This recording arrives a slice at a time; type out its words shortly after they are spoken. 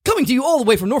Coming to you all the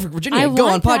way from Norfolk, Virginia. I Go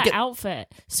want on that podcast. outfit.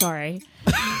 Sorry.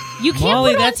 You can't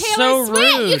Molly, put on that's Taylor so Swift.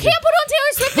 rude. You can't put on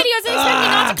Taylor Swift videos and expect me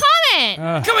not to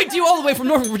comment. Coming to you all the way from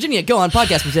Norfolk, Virginia. Go on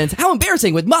podcast presents How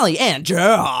Embarrassing with Molly and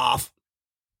Jeff.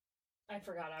 I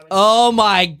forgot I was Oh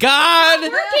my God!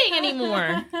 not working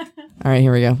anymore. All right,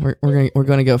 here we go. We're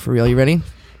going to go for real. You ready?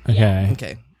 Okay.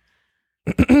 Okay.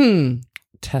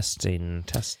 Testing.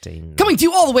 Coming to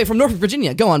you all the way from Norfolk,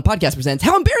 Virginia. Go on podcast presents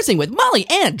How Embarrassing with Molly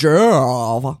and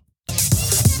Jeff.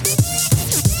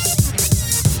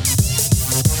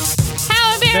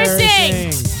 How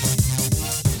embarrassing!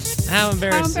 How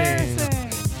embarrassing.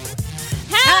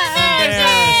 How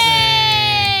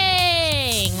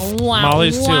embarrassing! Wow,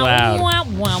 Molly's too loud.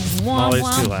 Molly's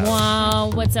too loud.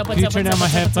 Wow. What's up? Can you turn down my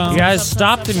headphones? You guys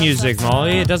stop the music,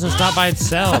 Molly. It doesn't stop by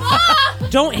itself.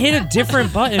 Don't hit a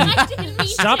different button. I didn't mean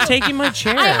Stop to. taking my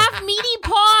chair. I have meaty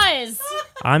paws.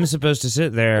 I'm supposed to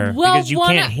sit there Well, because you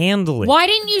can't handle it. Why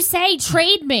didn't you say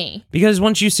trade me? Because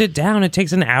once you sit down, it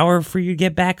takes an hour for you to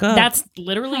get back up. That's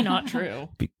literally not true.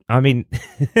 I mean,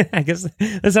 I guess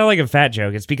that sounds like a fat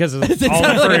joke. It's because of all the sounds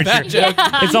like a fat furniture. joke.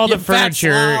 It's all You the fat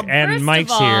furniture slob. and First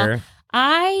Mike's of all, here.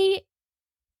 I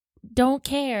don't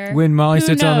care. When Molly Who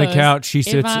sits on the knows couch, she if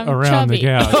sits I'm around the chubby.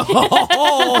 couch.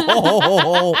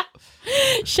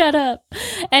 Shut up.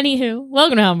 Anywho,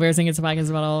 welcome to How Embarrassing. It's a podcast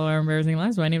about all of our embarrassing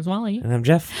lives. My name's Molly. And I'm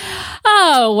Jeff.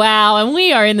 Oh, wow. And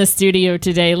we are in the studio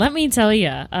today. Let me tell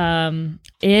you,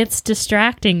 it's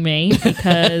distracting me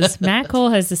because Matt Cole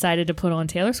has decided to put on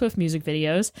Taylor Swift music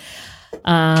videos.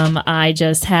 I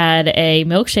just had a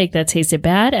milkshake that tasted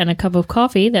bad and a cup of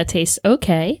coffee that tastes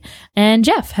okay. And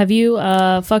Jeff, have you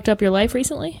fucked up your life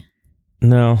recently?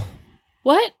 No.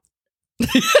 What?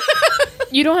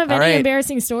 You don't have All any right.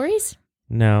 embarrassing stories?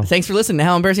 No. Thanks for listening to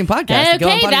How Embarrassing Podcast. Go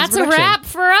on Okay, Podcast that's a Production. wrap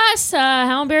for us.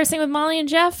 How Embarrassing with Molly and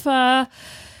Jeff.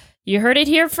 You heard it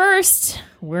here first.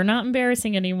 We're not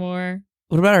embarrassing anymore.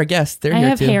 What about our guests? They're I here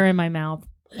have too. hair in my mouth.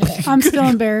 I'm still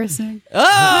embarrassing.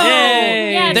 Oh!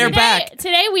 Yay! Yeah, They're today, back.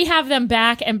 Today we have them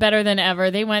back and better than ever.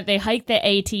 They hiked the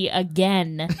AT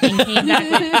again and came back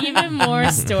with even more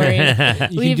stories.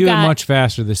 You We've can do got- it much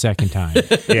faster the second time.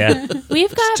 Yeah.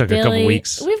 We've got took a Billy. couple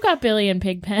weeks. We've got Billy and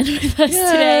Pigpen with us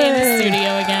today in the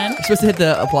studio again. You're supposed to hit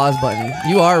the applause button.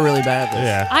 You are really bad at this.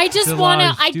 Yeah. I just It's a want to.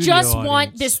 live I studio just want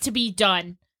audience. this to be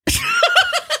done.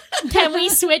 Can we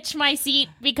switch my seat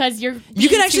because you're? You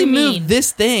can being actually too move mean.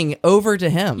 this thing over to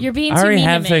him. You're being I too already mean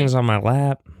have to me. things on my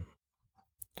lap.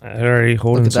 I'm already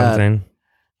holding Look at that. something.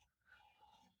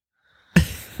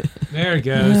 There it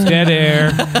goes. Dead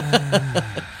air.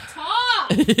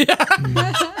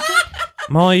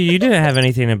 Molly, you didn't have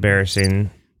anything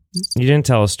embarrassing. You didn't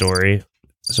tell a story.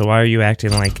 So why are you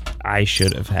acting like I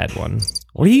should have had one?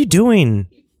 What are you doing?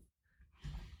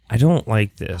 I don't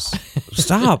like this.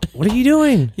 Stop. What are you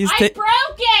doing? He's I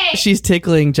broke it. She's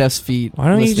tickling Jeff's feet. Why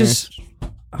don't you listeners. just...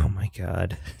 Oh, my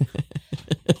God.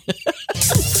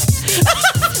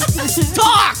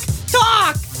 Talk!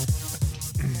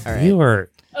 All right. You are...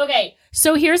 Okay,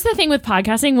 so here's the thing with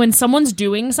podcasting: when someone's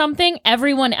doing something,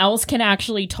 everyone else can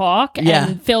actually talk Yeah.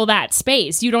 and fill that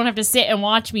space. You don't have to sit and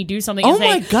watch me do something. Oh and say,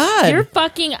 my God. you're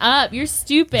fucking up. You're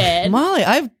stupid. Molly,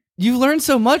 you've learned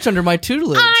so much under my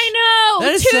tutelage. I know.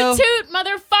 That is toot so- toot,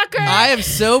 motherfucker. I am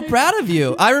so proud of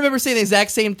you. I remember saying the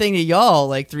exact same thing to y'all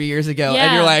like 3 years ago, Yeah.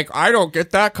 and you're like, I don't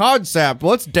get that concept.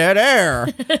 What's dead air?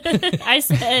 I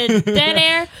said dead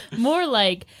air, more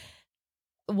like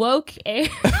woke air.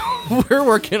 We're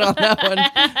working on that one.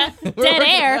 Dead working on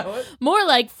air, that one. more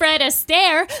like Fred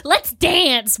Astaire. Let's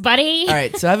dance, buddy. All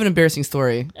right, so I have an embarrassing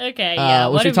story. Okay, yeah.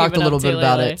 Which what we have you talked a been little up bit to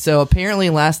about lately? it. So apparently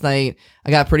last night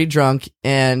I got pretty drunk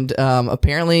and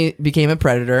apparently became a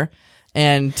predator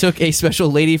and took a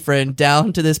special lady friend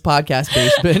down to this podcast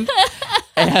basement.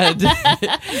 And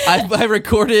I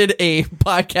recorded a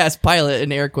podcast pilot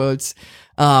in air quotes.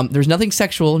 There's nothing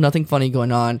sexual, nothing funny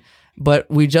going on.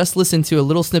 But we just listened to a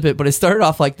little snippet, but it started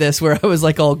off like this, where I was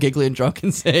like all giggly and drunk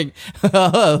and saying,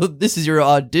 oh, this is your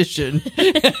audition.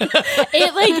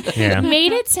 It like Yeah.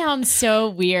 made it sound so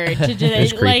weird to do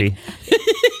It's creepy. like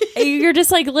you're just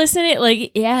like listening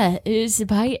like yeah is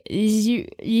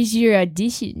your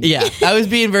audition. Yeah, I was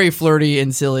being very flirty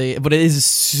and silly, but it is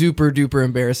super duper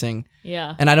embarrassing.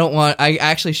 Yeah. And I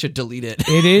actually should delete it.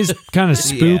 It is kind of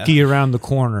spooky around the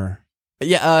corner.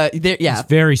 Yeah, It's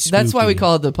very spooky. That's why we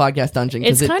call it the podcast dungeon.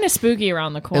 'cause It's kind of spooky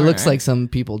around the it corner. looks like some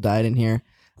people died in here.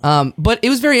 But it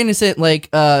was very innocent. Like,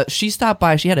 she stopped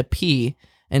by, she had to pee.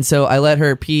 And so I let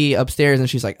her pee upstairs and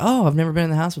she's like, oh, I've never been in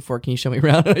the house before. Can you show me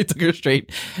around? And I took her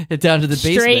straight down to the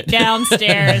straight basement.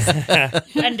 downstairs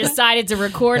and decided to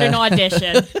record an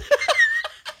audition.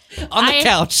 On the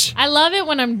couch. I love it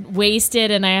when I'm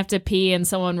wasted and I have to pee and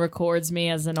someone records me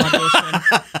as an audition.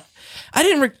 I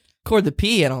didn't record the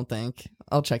pee, I don't think.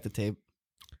 I'll check the tape.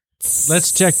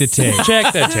 Let's check the tape.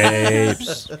 Check the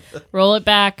tapes. Roll it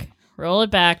back. Roll it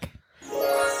back.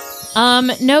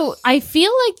 No, I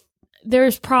feel like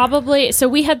there's probably so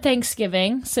we had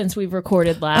Thanksgiving since we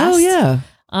recorded last. Oh, yeah.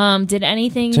 Did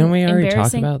anything Didn't we already talk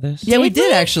embarrassing? about this? Yeah, we Did did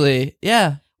we? actually.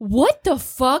 Yeah. What the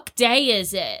fuck day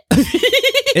is it?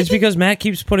 It's because Matt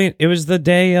keeps putting. It was the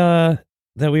day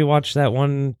that we watched that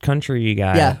one country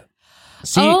guy. Yeah.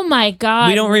 See, Oh my god.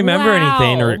 we don't remember wow.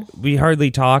 anything, or we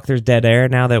hardly talk. There's dead air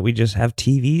now that we just have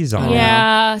TVs on.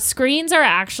 Yeah, screens are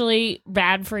actually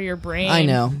bad for your brain. I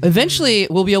know. Eventually,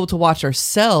 we'll be able to watch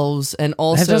ourselves and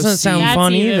also That doesn't see- sound That's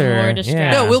fun even either. more Yeah.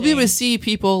 distracting. No, we'll be able to see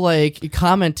people like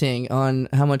commenting on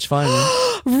how much fun.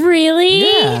 Really?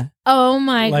 Yeah. Oh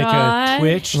my Like god. a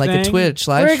Twitch Like thing? a Twitch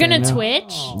live We're stream, gonna yeah.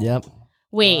 Twitch? Yep.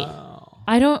 Wait.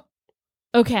 I don't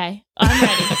Okay. I'm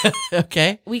ready.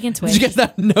 Okay. We can Did Twitch. you guys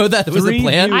not know that was the 3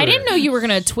 plan? viewers. I didn't know you were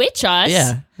gonna Twitch us.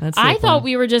 Yeah. That's the I plan. thought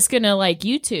we were just gonna like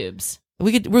YouTubes.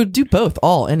 we'll do both.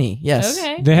 Any. Yes.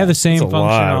 Okay. They have the same It's a function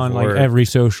lot of on like work. every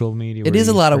social media. It where is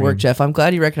a you lot of work, stream. Jeff. I'm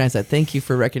glad you recognize that. Thank you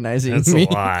for recognizing That's me.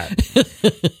 a lot.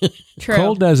 True.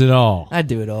 Cole does it all. I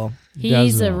do it all. He's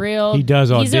does a it all. real He does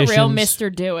He's a real auditions.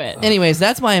 Mr. Do It. Anyways,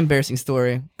 that's my embarrassing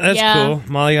story. That's Yeah. cool.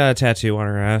 Molly got a tattoo on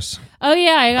her ass. Oh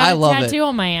yeah, I got I a love it. tattoo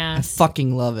on my I ass.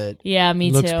 fucking love it. Yeah,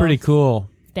 me Looks too. pretty cool.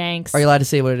 Thanks. Are you allowed to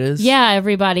say what it is? Yeah,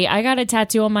 everybody. I got a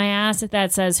tattoo on my ass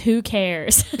that says "Who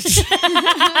cares?"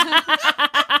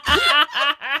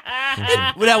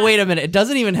 Now, wait a minute. It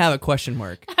doesn't even have a question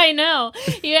mark. I know.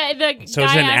 Yeah, the So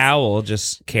it's guy an asked, owl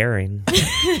just caring.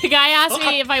 the guy asked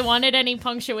me if I wanted any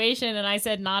punctuation, and I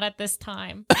said not at this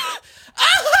time.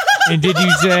 And did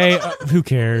you say, who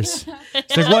cares?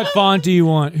 It's like, what font do you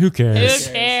want? Who Who cares?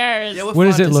 cares? Yeah, What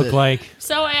does font it is look like?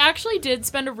 So I actually did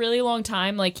spend a really long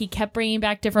time. Like he kept bringing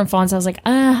back different fonts. I was like,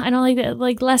 I don't like that.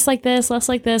 Like less like this,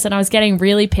 and I was getting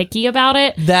really picky about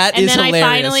it. That and is then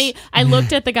hilarious. I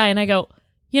looked at the guy and I go,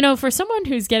 you know, for someone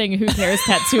who's getting "Who cares"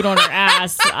 tattooed on her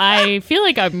ass, I feel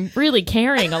like I'm really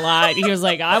caring a lot. He was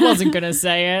like, I wasn't gonna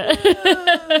say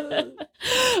it,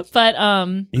 but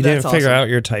You That's didn't figure awesome. out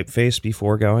your typeface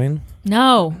before going?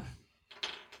 no.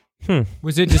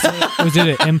 Was it just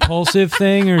an impulsive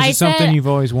thing, or is I it something said- you've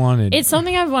always wanted? It's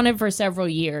something I've wanted for several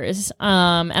years.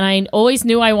 And I always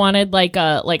knew I wanted like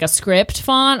a script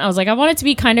font. I was like, I want it to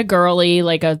be kind of girly,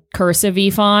 like a cursive-y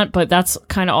font, but that's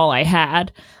kind of all I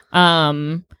had.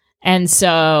 And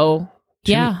so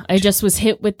yeah, I just was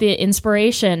hit with the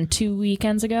inspiration 2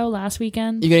 weekends ago, last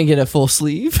weekend. You're going to get a full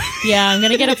sleeve? Yeah, I'm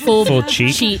gonna get a full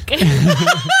cheek?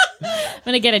 I'm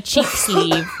gonna get a cheek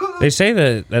sleeve. They say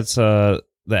that that's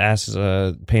the ass is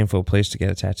a painful place to get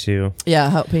a tattoo. Yeah,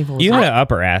 how painful was You it? had an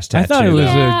upper ass I tattoo. thought it was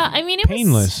though. Yeah, I mean it was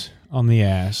painless on the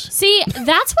ass. See,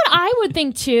 that's what I would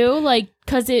think too, like,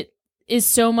 because it is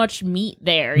so much meat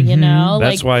there, you know?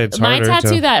 That's like, why it's my harder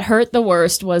tattoo to- that hurt the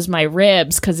worst was my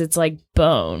ribs because it's like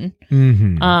bone.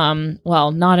 Mm-hmm.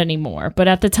 Well, not anymore, but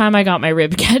at the time I got my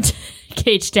rib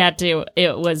cage tattoo,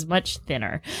 it was much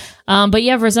thinner. But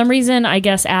yeah, for some reason, I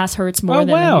guess ass hurts more Oh, than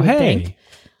wow. you would Hey. think.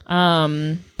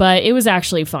 But it was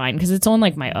actually fine because it's on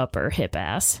like my upper hip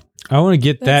ass. I want to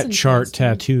get That's that chart interesting.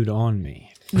 tattooed on me.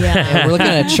 Yeah. Yeah, we're looking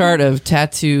at a chart of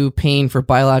tattoo pain for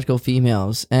biological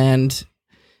females. And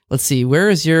let's see, where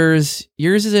is yours?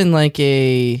 Yours is in like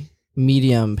a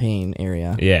medium pain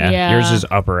area. Yeah. Yeah. Yours is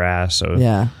upper ass, so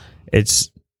Yeah.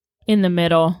 it's In the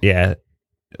middle. yeah.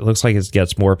 It looks like it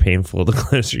gets more painful the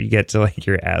closer you get to like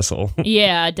your asshole.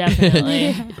 Yeah,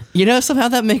 definitely. You know, somehow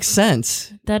that makes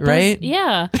sense. That does, Right?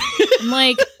 Yeah. I'm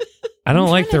like, I don't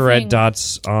like trying the to red think.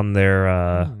 dots on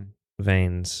their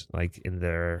veins, like in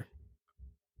their.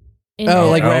 in Oh,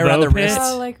 the- like right around the Elbow pit? wrist.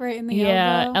 Oh, like right in the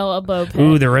yeah, elbow. elbow pit.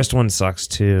 Ooh, the wrist one sucks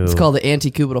too. It's called the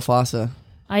antecubital fossa.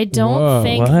 I don't Whoa.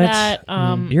 think What? that.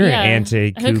 You're yeah. an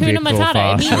Hakuna anti-cubical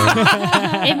Matata.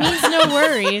 fossa. It means no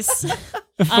worries.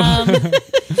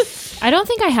 I don't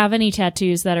think I have any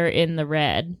tattoos that are in the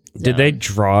red. Did they zone.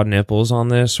 draw nipples on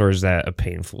this, or is that a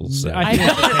painful zone? I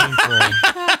think it's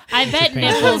painful. I bet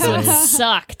painful nipples would zone.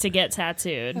 suck to get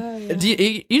tattooed. Oh,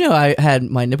 yeah. You know, I had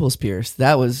my nipples pierced.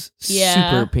 That was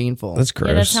Yeah. super painful. That's gross.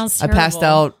 Yeah, that sounds I terrible. passed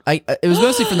out. It was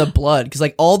mostly from the blood because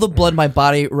like all the blood in my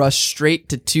body rushed straight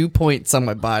to 2 points on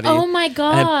my body. Oh my And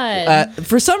god.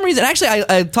 for some reason, actually,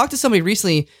 I talked to somebody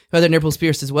recently who had their nipples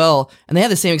pierced as well, and they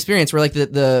had the same experience where like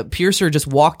the piercer just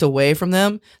walked away from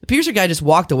them. The piercer guy just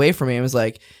walked away from me and was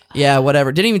like, "Yeah,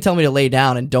 whatever." Didn't even tell me to lay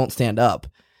down and don't stand up.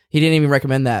 he didn't even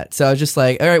recommend that. So I was just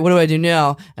like, all right, what do I do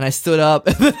now? And I stood up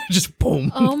and then just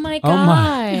boom. Oh my Oh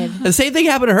my. god. The same thing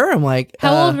happened to her. I'm like,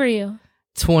 How old were you?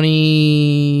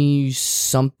 20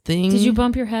 something. Did you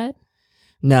bump your head?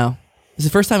 No. It's the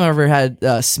first time I ever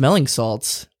had smelling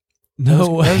salts. No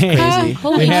That was way. crazy.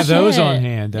 Holy They have those shit. on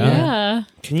hand, huh? Yeah.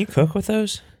 Can you cook with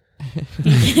those?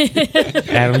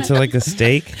 Add them to like a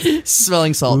steak.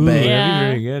 Smelling salt Ooh, bay. Yeah.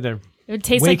 that'd be very good. It would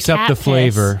taste Wakes like up the cat piss.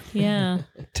 flavor. Yeah.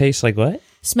 Tastes like what?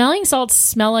 Smelling salts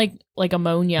smell like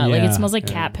ammonia. Like it Yeah, smells like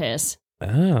yeah. cat piss.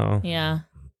 Oh. Yeah.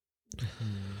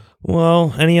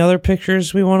 Well, any other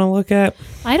pictures we want to look at?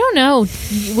 I don't know.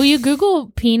 Will you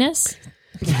Google penis?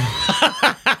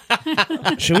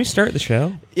 Should we start the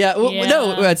show? Yeah, well, Yeah.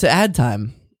 no, it's ad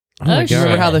time. Oh my shit.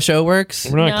 Remember god. how the show works?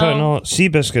 We're not No. cutting all.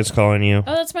 Seabiscuit's calling you.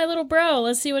 Oh, that's my little bro.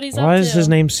 Let's see what he's up Why to. is his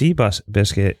name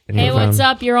Seabiscuit? in Hey, your what's phone?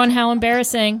 up? You're on How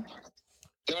Embarrassing.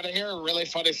 You want to hear a really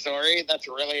funny story that's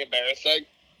really embarrassing?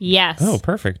 Yes. Oh,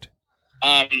 perfect.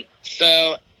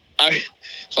 So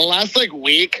the last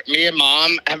week, me and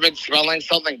Mom have been smelling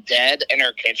something dead in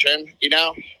her kitchen, you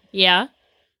know? Yeah.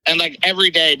 And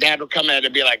every day, Dad would come in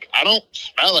and be like, "I don't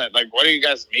smell it. What do you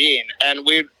guys mean?" And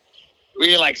we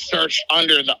searched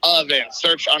under the oven,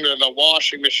 searched under the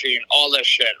washing machine, all this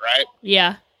shit, right?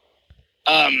 Yeah.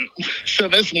 So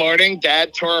this morning,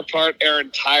 Dad tore apart our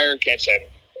entire kitchen.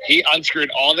 He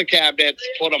unscrewed all the cabinets,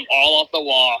 pulled them all off the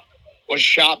wall, was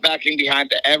shop backing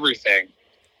behind everything.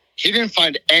 He didn't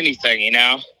find anything, you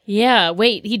know? Yeah.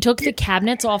 Wait, he took the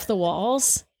cabinets off the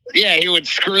walls? Yeah, he would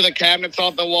screw the cabinets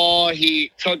off the wall.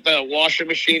 He took the washing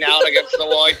machine out against the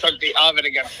wall. He took the oven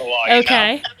against the wall. You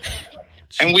Okay. know?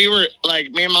 And we were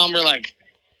me and Mom were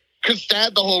because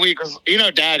Dad the whole week was,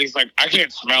 Dad, he's like, "I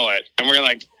can't smell it." And we're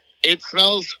like, "It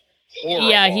smells horrible."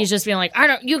 Yeah, he's just being like,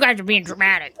 you guys are being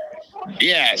dramatic.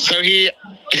 Yeah, so he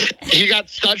got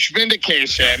such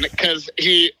vindication because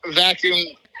he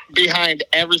vacuumed behind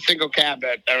every single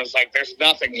cabinet. There was there's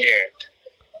nothing here.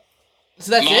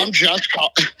 So that's Mom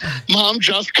it?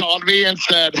 just called me and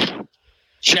said,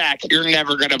 "Jack, you're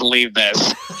never gonna believe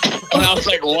this." And I was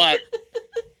like, "What?"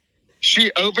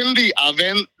 She opened the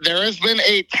oven. There has been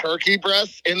a turkey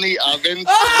breast in the oven.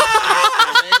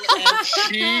 And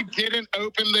she didn't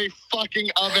open the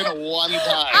fucking oven one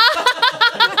time.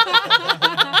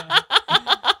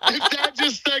 Dad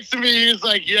just texted me. He's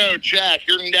like, "Yo, Jack,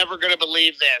 you're never going to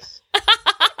believe this.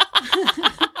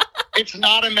 It's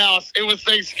not a mouse. It was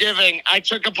Thanksgiving. I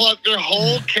took apart your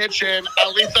whole kitchen. At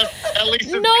least it's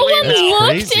No clean one now." looked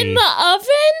Crazy. in the oven?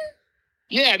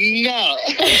 Yeah, no.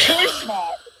 Of course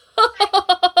not.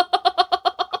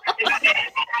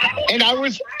 And I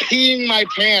was peeing my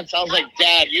pants. I was like,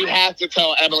 "Dad, you have to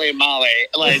tell Emily and Molly."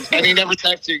 And he never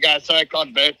texted you guys, so I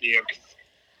called both of you.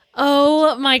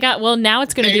 Oh my God. Well, now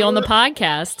it's going to They be on the were-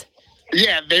 podcast.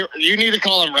 Yeah, you need to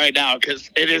call him right now because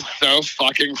it is so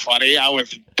fucking funny. I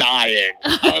was dying.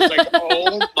 I was like,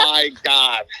 "Oh my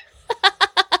God."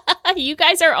 You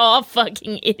guys are all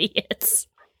fucking idiots.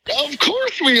 Of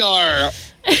course we are.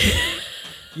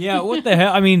 Yeah, what the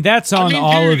hell? I mean, that's on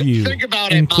all dude, of you, think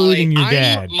about it, including Molly. your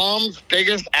dad. I'm Mom's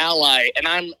biggest ally, and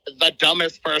I'm the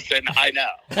dumbest person I know.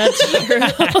 That's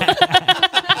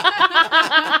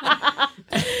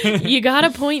true. You got a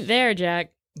point there,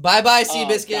 Jack. Bye-bye, Oh,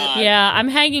 Seabiscuit. God. Yeah, I'm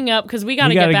hanging up because we got to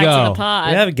We get gotta back go. to the pod.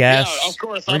 We have a guest. Yeah, of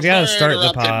course. We I'm gotta sorry start I the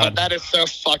interrupted, pod. but that is so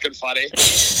fucking funny.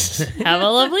 Have a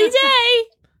lovely day.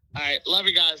 All right, love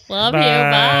you guys. Love Bye. you.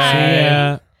 Bye.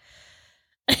 Yeah.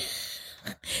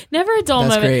 Never a dull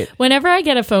That's moment. great. Whenever I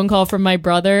get a phone call from my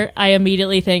brother, I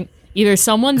immediately think either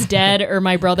someone's dead or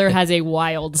my brother has a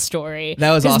wild story.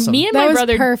 That was 'Cause awesome. Me and That my was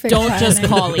brother perfect don't just timing.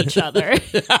 call each other.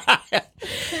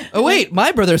 Oh, wait,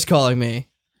 my brother's calling me.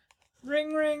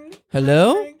 Ring, ring.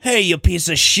 Hello? Hey, you piece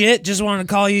of shit. Just wanted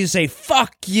to call you to say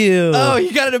fuck you. Oh,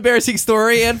 you got an embarrassing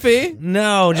story, Anfie?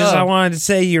 No, just Oh. I wanted to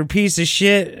say you're a piece of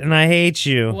shit and I hate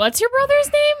you. What's your brother's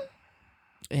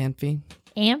name? Anfie?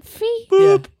 Amphi?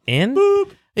 Yeah. And?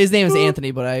 His name is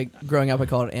Anthony, but growing up, I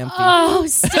called it Amphi. Oh,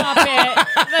 stop it.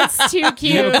 That's too You have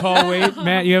cute. a call wait,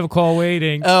 Matt. You have a call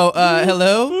waiting. Oh,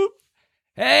 hello?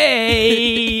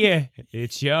 Hey,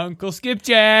 it's your Uncle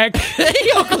Skipjack. Hey,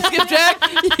 Uncle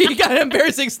Skipjack. You got an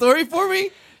embarrassing story for me?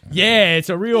 Yeah, it's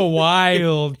a real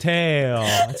wild tale.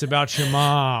 It's about your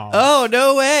mom. Oh,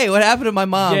 no way. What happened to my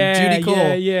mom, yeah, Judy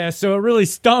Cole? yeah. So it really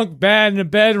stunk bad in the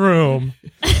bedroom.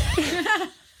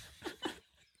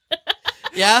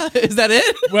 Yeah? Is that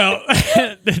it? Well,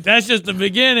 that's just the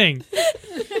beginning.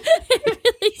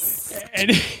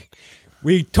 And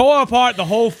we tore apart the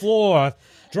whole floor,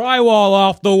 drywall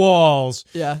off the walls,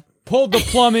 Yeah. pulled the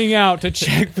plumbing out to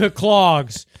check the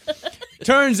clogs.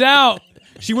 Turns out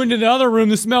she went to the other room,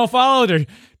 the smell followed her.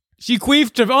 She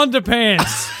queefed her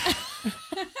underpants.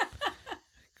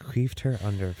 Queefed her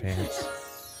underpants.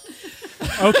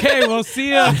 Okay, well,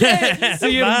 see ya.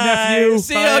 See you, nephew.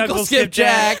 See you, Uncle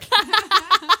Skipjack.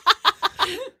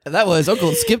 That was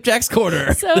Uncle Skipjack's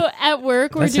corner. So at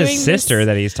work, we're That's doing his sister this-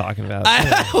 that he's talking about.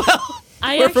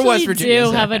 I We're from West actually Virginia, do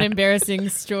so- have an embarrassing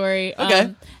story.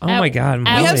 Okay. Oh my God, We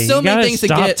Molly, have so you many gotta things to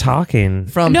stop get talking.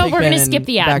 From No, Big we're Ben going to and skip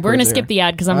the ad. We're backwards going to there. skip the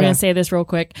ad because I'm Okay. going to say this real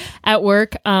quick. At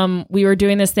work, we were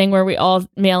doing this thing where we all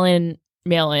email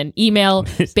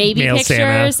baby Mail pictures,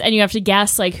 Santa. and you have to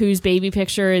guess like whose baby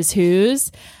picture is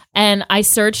whose. And I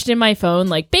searched in my phone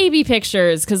like baby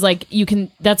pictures because like you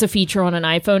can. That's a feature on an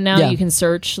iPhone now. Yeah. You can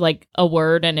search like a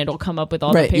word and it'll come up with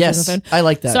all the Right. pictures Yes. on the phone. I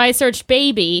like that. So I searched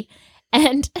baby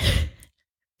and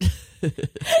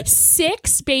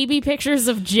 6 baby pictures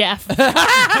of Jeff.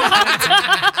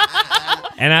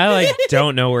 And I like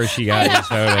don't know where she got these I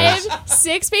photos. have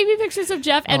 6 baby pictures of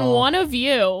Jeff and one of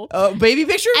you. Baby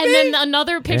picture of And me? then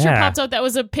another picture Yeah. pops out that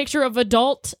was a picture of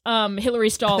adult Hillary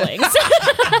Stallings.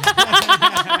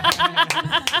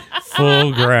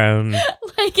 Full grown.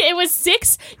 Like it was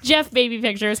 6 Jeff baby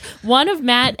pictures. One of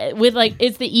Matt with like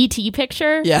it's the ET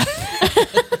picture. Yeah.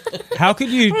 How could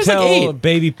you was like tell 8.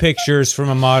 baby pictures from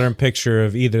a modern picture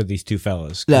of either of these two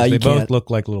fellas? 'Cause No, you they both can't. look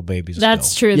like little babies. That's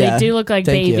still. true. Yeah. They do look like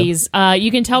Thank you. babies.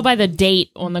 You can tell by the date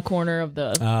on the corner of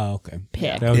the Oh, okay.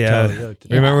 pic. That would Yeah. tell-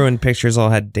 Remember when pictures all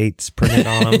had dates printed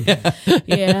on them?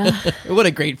 Yeah. What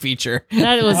a great feature.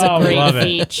 That was Oh, a great love it.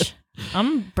 feature.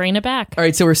 I'm bringing it back. All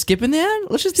right, so we're skipping the ad?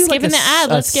 Let's just do like Skipping a the ad.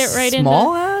 a Let's get right into-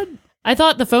 small ad? I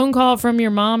thought the phone call from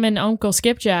your mom and Uncle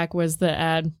Skipjack was the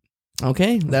ad.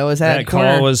 Okay, that was ad That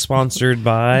corner. call was sponsored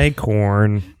by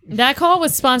Korn. That call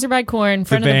was sponsored by Korn,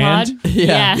 friend of the band? pod.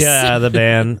 Yeah. Yes. Yeah, the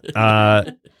band.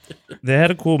 They had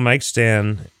a cool mic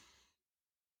stand.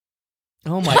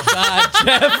 Oh my God,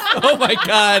 Jeff. Oh my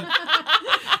God.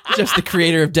 Just the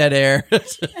creator of Dead Air.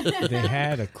 They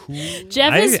had a cool.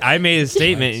 Jeff is I made a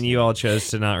statement and you all chose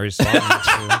to not respond.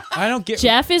 to. I don't get.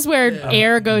 Jeff is where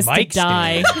air goes to mic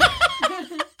die. stand.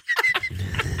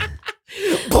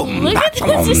 Look at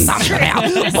this.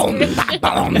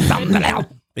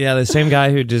 Yeah, the same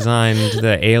guy who designed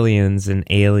the aliens in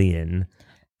Alien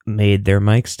made their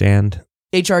mic stand.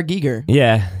 H.R. Giger.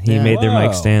 Yeah, he Yeah. made their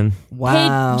mic Whoa. stand.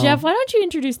 Wow. Hey, Jeff, why don't you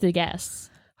introduce the guests?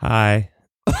 Hi.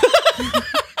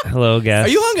 Hello, guest.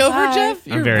 Are you hungover, Hi.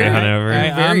 Jeff? I'm very hungover.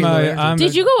 You're very allergic.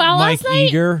 Did you go out Mike last night?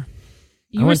 Eager.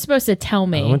 You I were went- supposed to tell I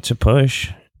me. went to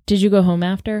Push. Did you go home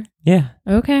after? Yeah,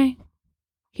 Okay.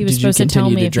 He was Did you supposed to tell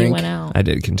continue me to if drink? he went out. I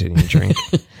did continue to drink.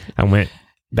 I went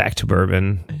back to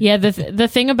bourbon. Yeah, the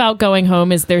thing about going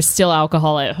home is there's still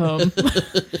alcohol at home.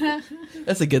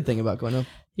 That's a good thing about going home.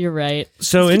 You're right.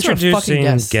 So Let's get to our fucking introducing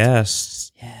guests.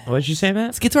 guests. What did you say, Matt?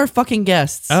 Let's get to our fucking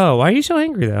guests. Oh, why are you so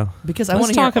angry though? Because I Let's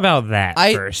want to talk hear. about that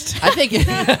I- first. I think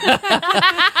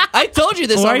I told you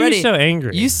this Why already. are you so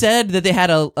angry? You said that they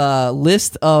had a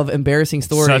list of embarrassing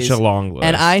stories. Such a long list.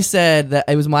 And I said that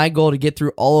it was my goal to get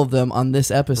through all of them on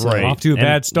this episode. right. Off to a And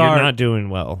bad start. You're not doing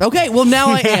well. Okay, well now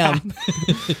I am.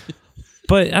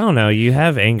 But I don't know. You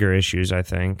have anger issues. I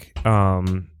think.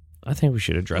 I think we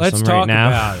should address Let's them talk right now.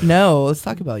 about it. No, let's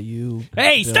talk about you.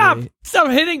 Hey, Billy. stop! Stop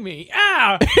hitting me!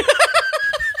 Ow!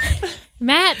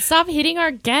 Matt, stop hitting our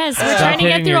guests. We're Stop trying to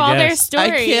get hitting through your all their guests.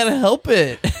 stories. I can't help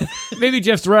it. Maybe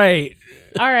Jeff's right.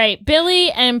 All right,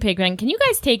 Billy and Pigman, can you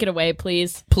guys take it away,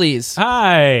 please? Please.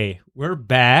 Hi, we're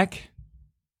back.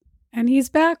 And he's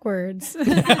backwards. Backwards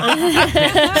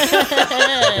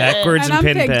and and I'm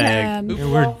pin Pig peg. Pen.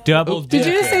 And we're double. Did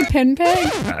you just say pin peg?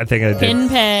 I think I did. Pin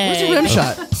peg. Where's the rim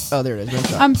shot? Oh, there it is. Rim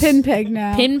shot. I'm pin peg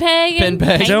now. Pin peg. Pin and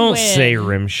peg. Don't penguin. say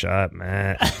rim shot,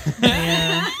 Matt.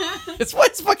 It's what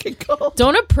it's fucking called.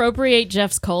 Don't appropriate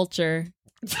Jeff's culture.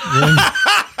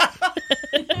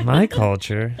 My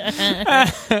culture.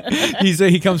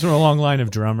 He comes from a long line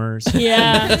of drummers.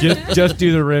 Yeah. just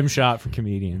do the rim shot for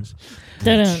comedians.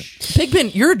 Dun-dun. Pigpen,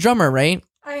 you're a drummer, right?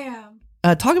 I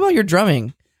am. Talk about your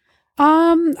drumming.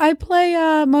 I play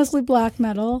mostly black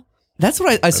metal. That's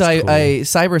what I saw. That's cool. I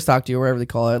cyber stalked you or whatever they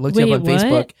call it. I looked you Wait, up on what?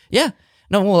 Facebook. Yeah.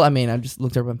 No, well, I mean, I just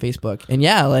looked her up on Facebook, and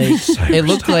yeah, like it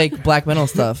looked like black metal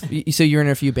stuff. So you're in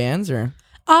a few bands, or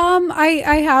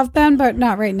I have been, but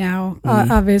not right now.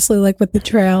 Obviously, like with the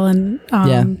trail and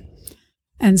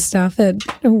and stuff, it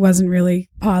wasn't really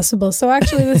possible. So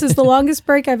actually, this is the longest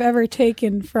break I've ever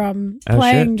taken from Oh,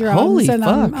 playing shit. drums, Holy and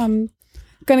fuck. I'm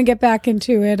gonna get back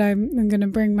into it. I'm gonna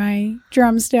bring my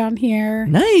drums down here.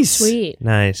 nice. Sweet.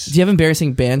 Nice. Do you have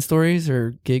embarrassing band stories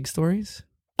or gig stories?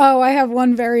 Oh, I have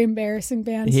one very embarrassing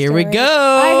band Here we story. go.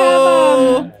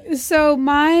 I have so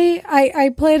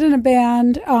I played in a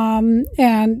band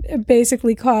and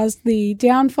basically caused the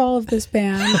downfall of this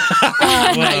band.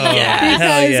 Yeah.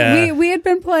 Because we had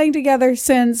been playing together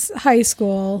since high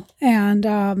school, and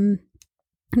so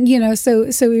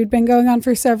we'd been going on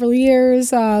for several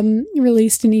years.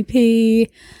 Released an EP.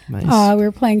 Nice. We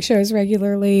were playing shows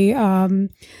regularly, and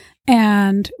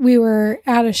we were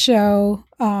at a show.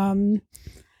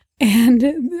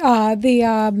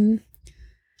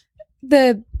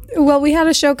 We had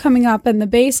a show coming up, and the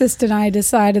bassist and I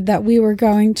decided that we were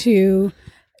going to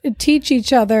teach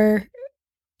each other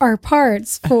our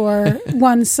parts for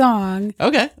one song.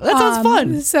 Okay, that sounds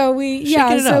fun. So we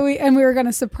were going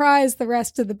to surprise the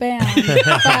rest of the band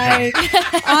by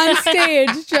on stage.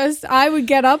 I would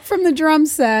get up from the drum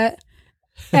set,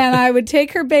 and I would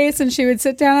take her bass, and she would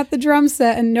sit down at the drum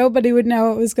set, and nobody would know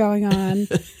what was going on.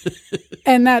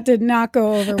 And that did not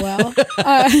go over well.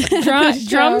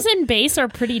 Drums and bass are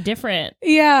pretty different.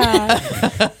 Yeah,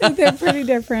 they're pretty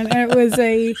different. And it was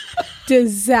a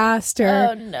disaster.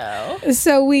 Oh no!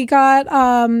 So we got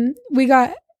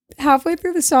halfway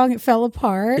through the song, it fell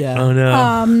apart. Yeah. Oh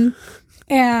no.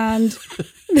 And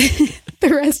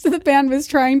the rest of the band was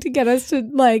trying to get us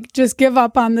to just give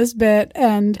up on this bit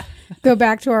and go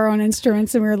back to our own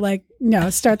instruments, and we were like, no,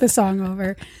 start the song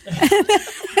over.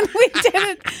 And we did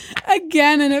it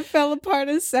again, and it fell apart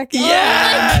a second time.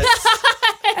 Yes.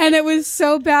 And it was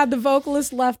so bad, the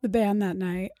vocalist left the band that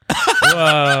night.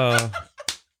 Whoa.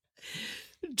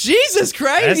 Jesus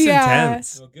Christ. That's Yeah.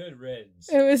 intense. Well, good riddance.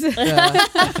 It was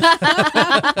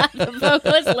The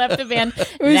vocalist left the band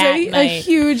it was that a night.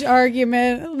 huge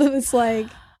argument. It was like,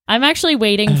 I'm actually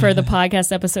waiting for the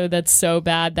podcast episode that's so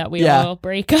bad that we Yeah. all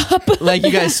break up. Like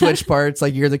you guys switch parts.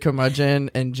 Like you're the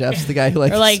curmudgeon, and Jeff's the guy who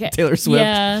likes Or like Taylor Swift.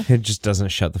 Yeah, It just doesn't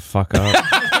shut the fuck up.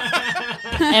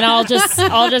 and I'll just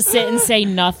sit and say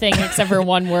nothing except for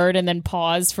one word and then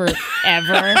pause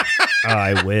forever. Oh,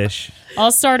 I wish.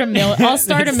 I'll start a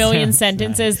million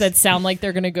sentences that sound like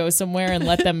they're gonna go somewhere and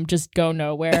let them just go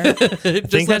nowhere. I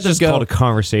think that's just called a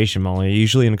conversation, Molly.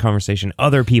 Usually in a conversation,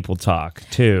 other people talk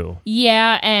too.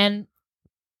 Yeah, and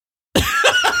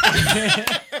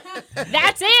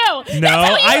that's you. No,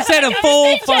 I said a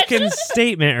full fucking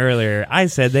statement earlier. I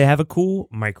said they have a cool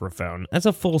microphone. That's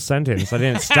a full sentence. I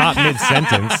didn't stop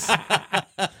mid-sentence.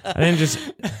 I didn't just...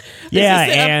 Yeah,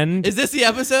 and... Is this the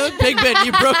episode? Big Ben,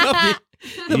 you broke up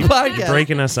the podcast. You're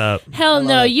breaking us up. Hell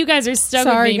no, you guys are stuck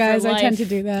sorry with me guys, for I life. tend to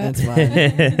do that. That's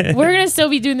fine. We're gonna still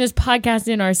be doing this podcast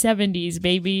in our 70s,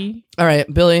 baby. All right,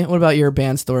 Billy, what about your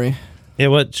band story? Yeah,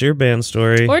 what's your band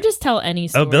story? Or just tell any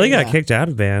story. Oh, Billy got yeah. kicked out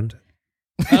of band.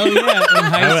 Oh yeah, in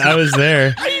high school. I was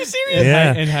there. Are you serious?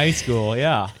 Yeah. In high school,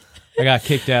 yeah. I got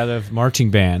kicked out of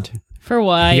marching band. For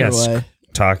what? Yes. Why?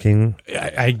 Talking.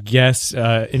 I guess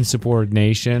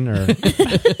insubordination or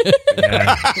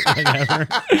Yeah. whatever.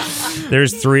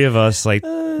 There's three of us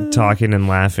talking and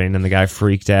laughing, and the guy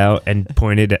freaked out and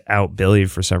pointed out Billy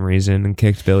for some reason and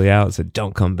kicked Billy out and said,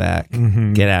 "Don't come back.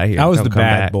 Get out here." I was Don't the come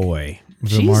bad back." boy of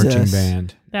the Jesus. marching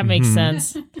band. That makes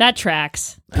sense. That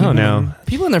tracks. Oh no.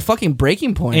 People in their fucking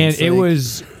breaking points. And it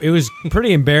was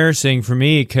pretty embarrassing for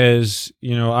me because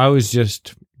I was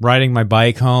just riding my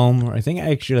bike home. I think I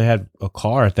actually had a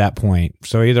car at that point,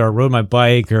 so either I rode my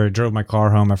bike or drove my car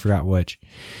home. I forgot which.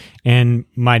 And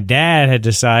my dad had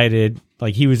decided,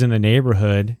 he was in the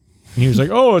neighborhood, and he was like,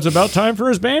 "Oh, it's about time for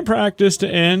his band practice to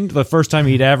end." The first time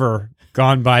he'd ever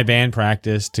gone by band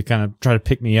practice to kind of try to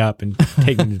pick me up and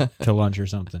take me to lunch or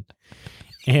something.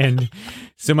 And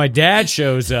so my dad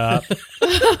shows up,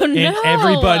 and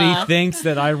everybody thinks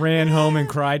that I ran home and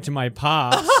cried to my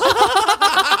pops.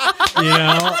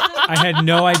 I had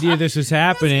no idea this was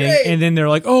happening. And then they're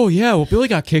like, "Oh, yeah, well, Billy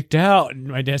got kicked out." And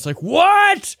my dad's like,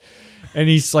 "What?" And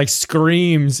he's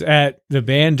screams at the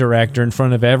band director in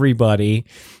front of everybody.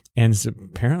 And so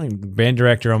apparently the band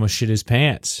director almost shit his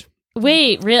pants.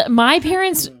 Wait, my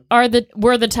parents were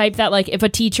the type that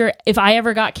if I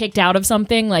ever got kicked out of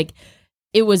something,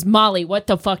 it was Molly, what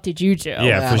the fuck did you do?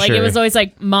 Yeah, for sure. It was always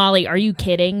Molly, are you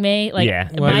kidding me? Yeah. my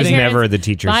It was parents, never the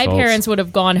teacher's My fault. parents would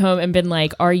have gone home and been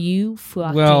like, "Are you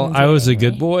fucking?" Well, I was a kidding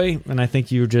good me?" boy, and I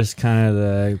think you were just kind of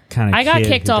the kind of I got kid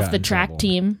kicked who off got the in track trouble.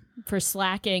 team for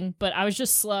slacking, but I was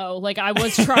just slow. I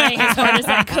was trying as hard as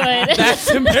I could. That's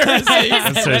embarrassing.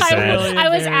 That's so sad. I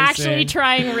was embarrassing. actually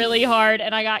trying really hard,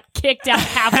 and I got kicked out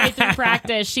halfway through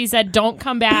practice. She said, "Don't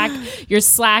come back. You're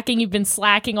slacking. You've been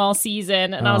slacking all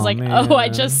season." And I was Oh, like, man. "Oh, I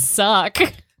just suck." Do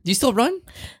you still run?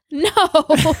 No,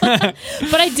 but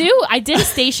I do. I did a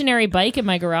stationary bike in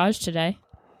my garage today.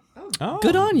 Oh,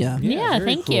 Good on ya. Yeah,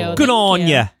 very thank cool. you. Good Thank on you.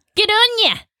 ya. Good on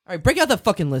ya. All right, break out the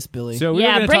fucking list, Billy. So we're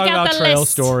Yeah, going to break talk out about the trail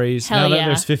list. stories Hell now that yeah.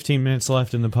 there's 15 minutes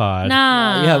left in the pod.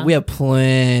 Nah. yeah, we have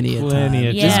plenty of Plenty time.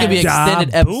 of This is gonna be an time.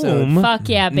 extended Da episode. boom. Fuck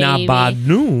yeah, baby. Na ba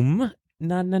noom.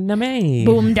 Na na na me.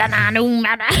 Boom da na doom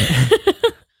da da.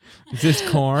 Is this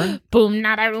corn? Boom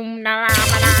da da doom da da da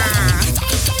da.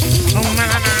 Boom da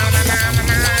da da da da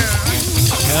da.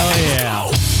 Hell yeah.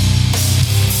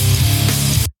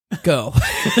 Go.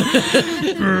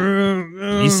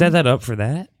 You set that up for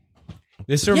that?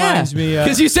 This reminds me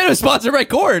because you said it was sponsored by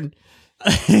corn.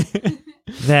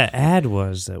 That ad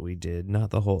was that we did, not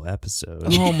the whole episode.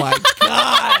 Oh my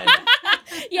god.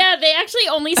 Yeah, they actually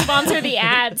only sponsor the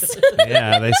ads.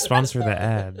 Yeah, they sponsor the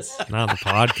ads, not the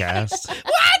podcast.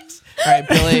 All right,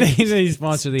 Billy. they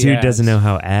sponsor the Dude ads. doesn't know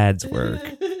how ads work.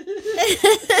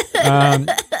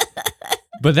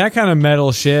 But that kind of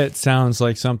metal shit sounds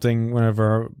like something one of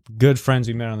our good friends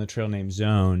we met on the trail named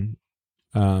Zone.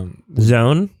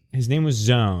 Zone? His name was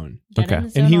Zone. Okay.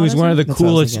 And he was one of the That's what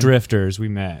I was coolest thinking. drifters we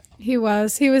met. He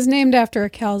was named after a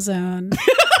calzone.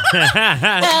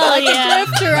 Hell yeah.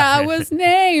 Drifter was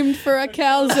named for a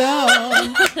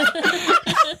calzone.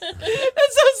 That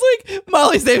sounds like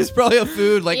Molly's name is probably a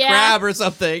food, like Yeah. crab or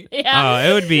something. Yeah. Oh,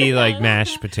 it would be like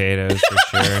mashed potatoes for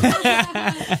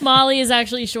sure. Molly is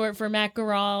actually short for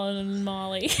macaron and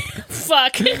Molly.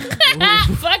 Fuck.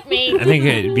 Fuck me. I think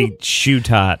it'd be shoe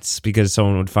tots because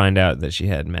someone would find out that she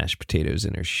had mashed potatoes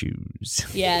in her shoes.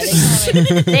 Yeah,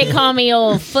 they call me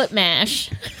old foot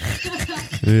mash.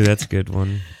 Ooh, that's a good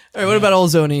one. All right, what about old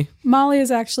Zoni? Molly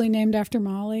is actually named after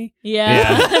Molly.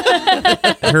 Yeah.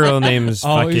 Yeah. Her real name is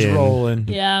Always fucking rolling.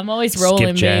 Yeah, I'm always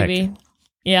rolling, Skipjack. baby.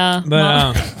 Yeah.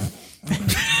 But,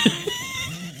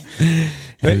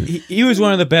 but he was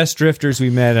one of the best drifters we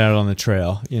met out on the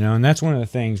trail, you know, and that's one of the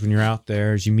things when you're out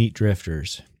there is you meet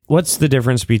drifters. What's the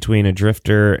difference between a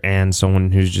drifter and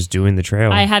someone who's just doing the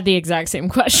trail? I had the exact same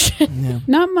question.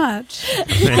 Not much.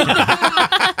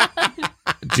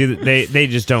 Do they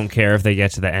just don't care if they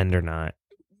get to the end or not?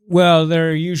 Well,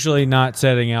 they're usually not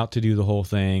setting out to do the whole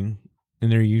thing,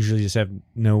 and they're usually just have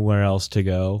nowhere else to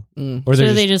go. Or So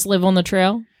they're they just, just live on the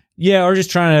trail? yeah, or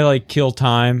just trying to like kill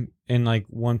time in like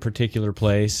one particular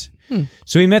place.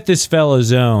 So we met this fellow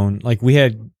Zone. Like we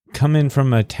had come in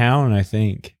from a town, I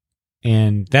think,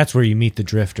 and that's where you meet the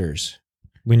drifters.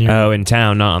 When you're Oh, in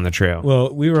town, not on the trail.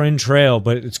 well, we were in trail,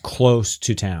 but it's close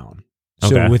to town.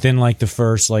 So Okay. within like the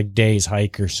first like day's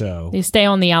hike or so. They stay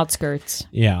on the outskirts.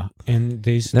 Yeah. And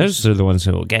these Those are the ones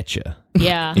who will get you.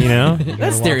 Yeah. You know?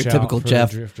 That's stereotypical,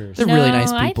 Jeff. Drifters. They're really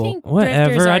nice I people. think drifters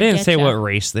Whatever. I are didn't say getcha. what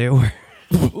race they were.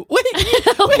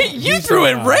 Wait, you threw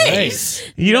in race.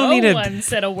 You don't need no to one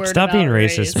said a word stop about being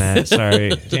race. racist, Matt. Sorry.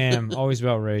 Damn, always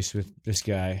about race with this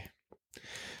guy.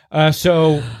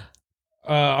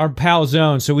 Our pal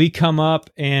Zone. So we come up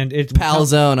and it's Pal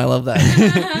Zone, I love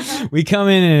that. we come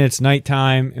in and it's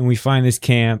nighttime and we find this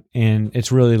camp and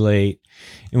it's really late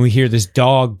and we hear this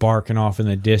dog barking off in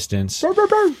the distance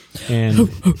and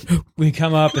we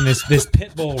come up and this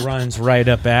pit bull runs right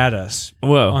up at us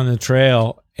Whoa. on the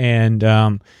trail and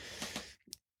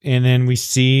then we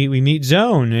meet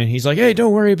Zone and he's like, hey,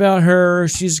 don't worry about her,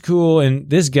 she's cool. And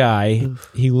this guy,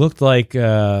 he looked like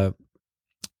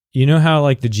you know how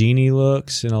like the genie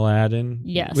looks in Aladdin?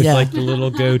 Yes. With Yeah. like the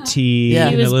little goatee Yeah.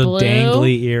 and He the was little blue?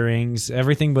 dangly earrings,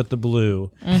 everything but the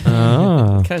blue.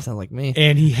 Oh. Kind of sound like me.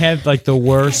 And he had like the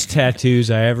worst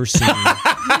tattoos I ever seen.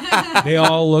 They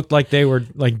all looked like they were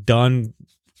like done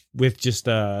with just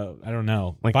I don't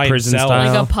know, Like by prison himself.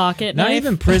 style? Like a pocket Not knife.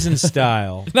 even prison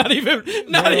style. Not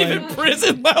even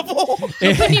prison level.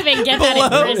 You couldn't even get that in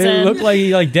Below. prison. It looked like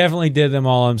he like definitely did them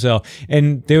all himself.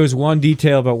 And there was one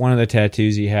detail about one of the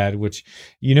tattoos he had, which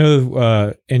you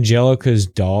know, Angelica's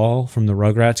doll from the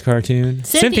Rugrats cartoon.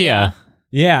 Cynthia.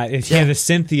 Yeah, he had a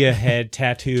Cynthia head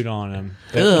tattooed on him.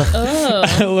 Ugh.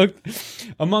 Oh. Looked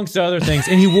amongst other things,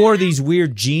 and he wore these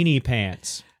weird genie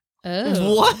pants.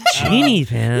 Oh. What? Genie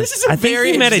pants. This is a I think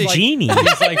very we met a interesting- genie.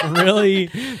 He's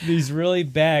like these really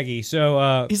baggy.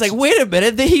 So He's like, wait a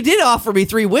minute. He did offer me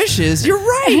 3 wishes. You're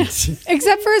right.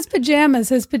 Except for his pajamas.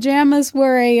 His pajamas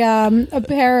were a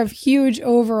pair of huge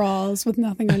overalls with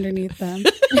nothing underneath them.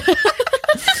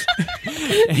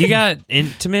 You got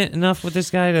intimate enough with this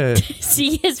guy to.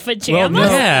 See his well, pajamas?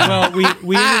 no, Yeah. well,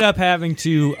 we ended up having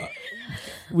to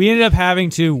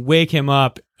wake him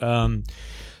up.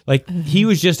 Like he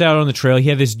was just out on the trail. He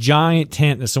had this giant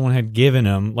tent that someone had given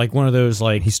him, like one of those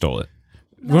like He stole it.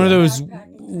 one of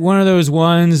those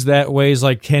ones that weighs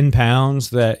like 10 pounds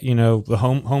that you know the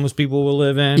homeless people will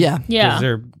live in. Yeah. Yeah. 'Cause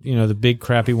they're the big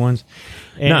crappy ones.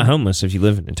 And, Not homeless if you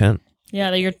live in a tent.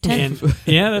 Yeah, your tent. And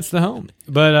yeah, that's the home.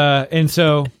 But and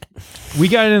so we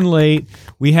got in late.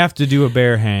 We have to do a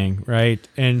bear hang, right?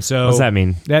 And so What's that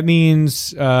mean? That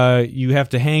means you have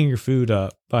to hang your food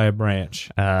up by a branch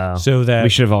so that we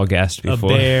should have all guessed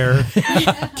before. a bear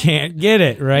can't get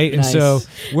it, right? Nice. And so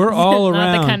we're all Not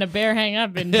around. the kind of bear hang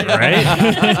I've been to. Right?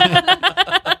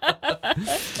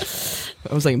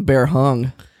 I was like bear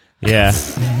hung. Yeah.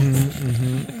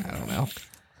 I don't know.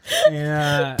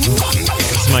 Yeah.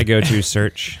 It's my go-to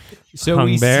search. So Hung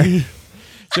we bear. see.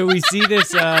 So we see this.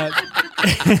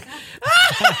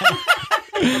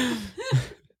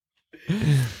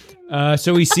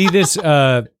 So we see this.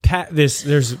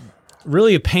 There's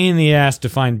really a pain in the ass to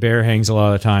find bear hangs a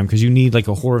lot of the time because you need like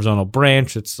a horizontal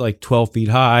branch that's like 12 feet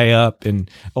high up, and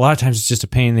a lot of times it's just a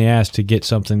pain in the ass to get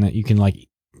something that you can like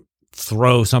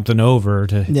throw something over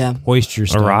to hoist your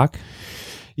stuff. A rock?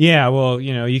 Yeah, well,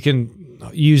 you can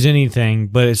use anything,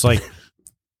 but it's like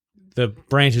the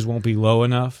branches won't be low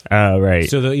enough. Oh, right.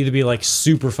 So they'll either be like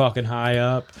super fucking high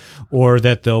up, or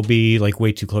that they'll be like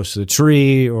way too close to the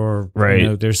tree, or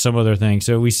there's some other thing.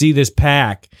 So we see this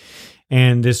pack,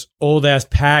 and this old ass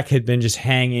pack had been just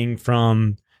hanging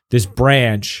from this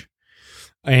branch.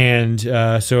 And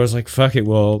so I was like, fuck it.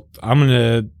 Well, we're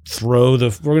going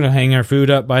to hang our food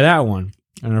up by that one.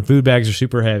 And our food bags are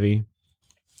super heavy.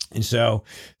 And so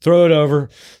throw it over,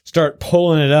 start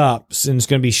pulling it up, and it's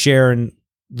going to be sharing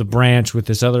the branch with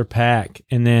this other pack.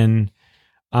 And then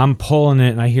I'm pulling it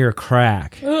and I hear a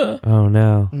crack. Oh,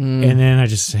 no. And then I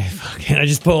just say, fuck it. I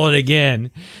just pull it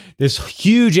again. This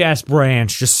huge ass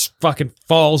branch just fucking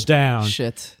falls down.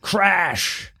 Shit.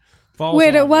 Crash.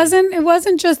 Wait, it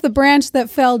wasn't just the branch that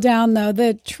fell down though.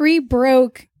 The tree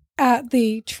broke at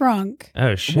the trunk.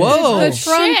 Oh, shit. Whoa. The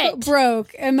trunk shit.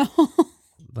 broke and the whole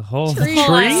The whole Tree.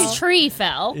 Whole tree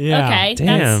fell. Yeah. Okay,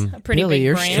 Damn. that's a pretty Billy, big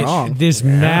you're branch. strong. This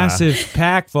massive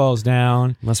pack falls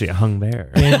down. Must be a hung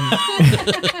bear.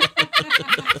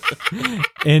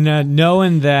 And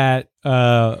knowing that,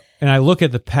 and I look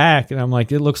at the pack and I'm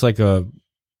like, it looks like a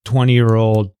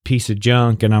 20-year-old piece of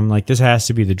junk. And I'm like, this has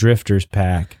to be the Drifters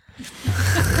pack.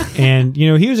 And,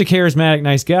 he was a charismatic,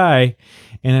 nice guy.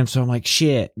 And so I'm like,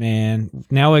 shit, man.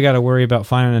 Now I got to worry about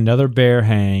finding another bear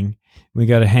hang. We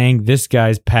got to hang this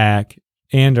guy's pack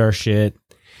and our shit.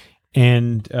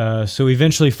 And so we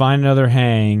eventually find another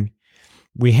hang.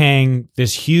 We hang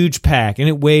this huge pack, and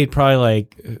it weighed probably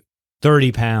like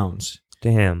 30 pounds.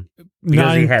 Damn.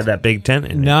 Because he had that big tent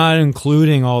in it. Not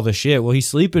including all the shit. Well, he's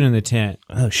sleeping in the tent.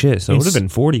 Oh, shit. So it would have been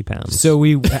 40 pounds. So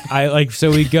we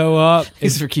go up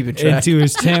Thanks for keeping track. into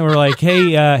his tent. We're like,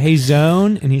 hey,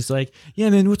 Zone. And he's like, yeah,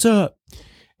 man, what's up?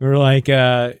 We're like,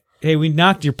 hey, we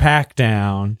knocked your pack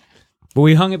down, but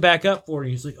we hung it back up for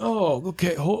you. He's like, oh,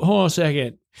 okay, hold on a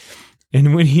second.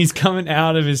 And when he's coming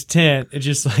out of his tent, it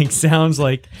just like sounds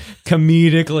like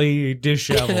comedically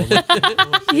disheveled.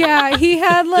 Yeah, he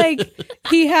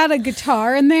had a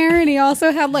guitar in there, and he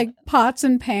also had like pots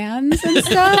and pans and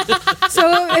stuff. So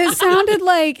it sounded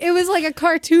like it was like a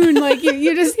cartoon. Like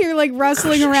you just hear like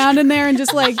rustling around in there, and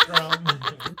just like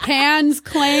pans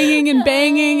clanging and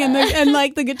banging, and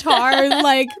like the guitar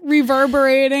like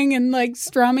reverberating and like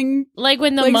strumming. Like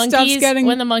when the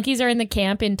monkeys are in the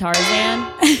camp in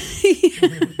Tarzan.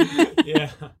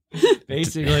 Yeah,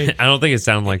 basically. I don't think it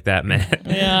sounded like that, man.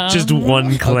 Yeah. Just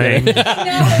one clang.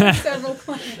 No, several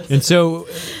clangs. And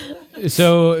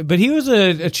so, but he was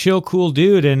a chill, cool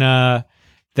dude. And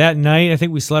that night, I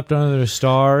think we slept under the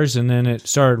stars, and then it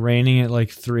started raining at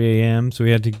like 3 a.m. So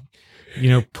we had to,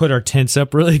 put our tents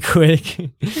up really quick.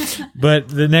 But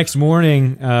the next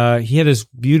morning, he had this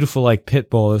beautiful like pit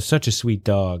bull. It was such a sweet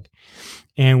dog.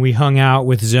 And we hung out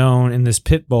with Zone in this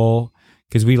pit bull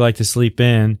because we like to sleep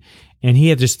in. And he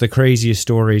had just the craziest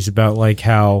stories about like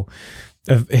how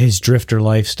of his drifter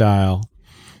lifestyle.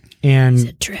 And He's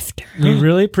a drifter. we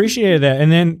really appreciated that.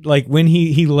 And then like when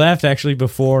he left actually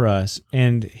before us,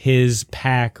 and his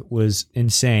pack was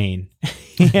insane.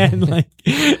 He had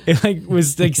it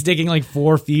was like sticking like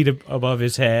 4 feet above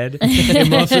his head. And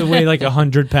most of the way like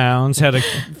 100 pounds, had a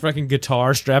fucking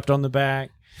guitar strapped on the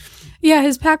back. Yeah,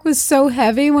 his pack was so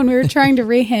heavy when we were trying to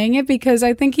rehang it, because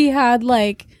I think he had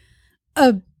like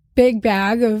a big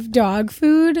bag of dog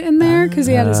food in there because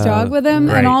he had his dog with him.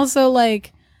 right. And also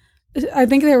like I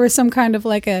think there was some kind of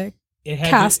like a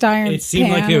cast iron. It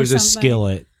seemed like pan there or was a something.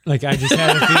 skillet. Like I just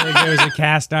had a feeling there was a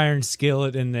cast iron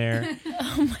skillet in there.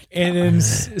 Oh my god. And then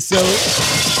so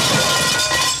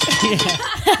yeah.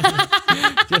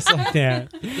 Just like that.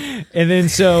 And then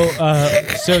so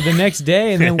the next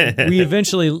day, and then we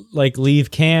eventually like leave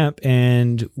camp,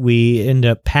 and we end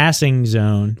up passing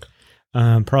Zone,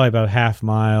 probably about a half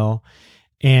mile,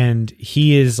 and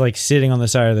he is like sitting on the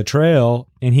side of the trail,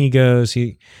 and he goes,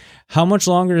 how much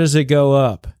longer does it go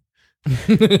up?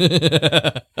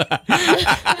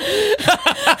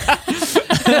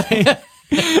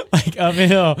 like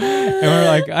uphill, and we're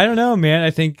like, I don't know, man.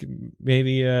 I think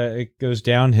maybe it goes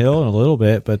downhill in a little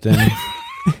bit, but then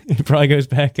it probably goes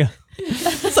back up.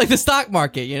 It's like the stock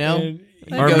market, you know? And,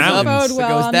 Or goes mountains. up, Bode well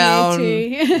it goes on down.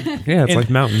 the AT. Yeah, it's like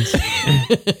mountains.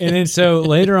 and then so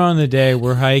later on in the day,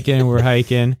 we're hiking,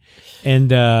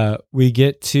 and we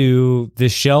get to the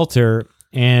shelter,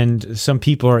 and some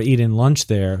people are eating lunch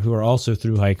there who are also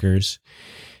through hikers.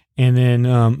 And then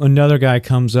another guy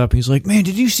comes up. He's like, "Man,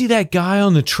 did you see that guy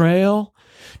on the trail?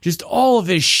 Just all of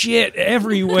his shit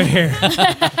everywhere,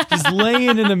 just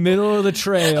laying in the middle of the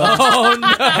trail. Oh no!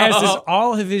 Has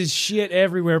all of his shit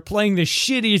everywhere, playing the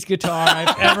shittiest guitar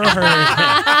I've ever heard."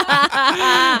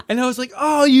 And I was like,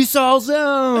 "Oh, you saw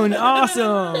Zone?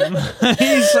 Awesome!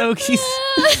 he's saw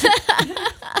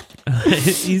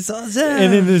that.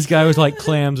 And then this guy was like,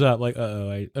 clams up, like, "Uh-oh,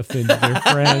 I offended their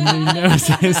friend who knows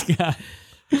this guy."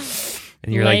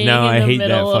 And you're like, Laying no, in I the hate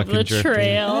middle that of fucking the drifter.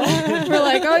 trail. We're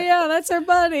like, oh yeah, that's our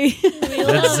buddy. We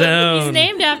love it. Zone. He's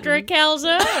named after a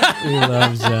calzone. We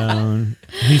love Zone.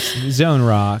 Zone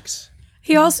rocks.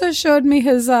 He also showed me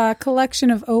his collection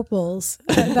of opals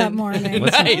that morning.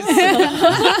 Nice.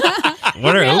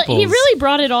 What are opals? He really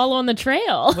brought it all on the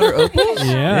trail. What are opals?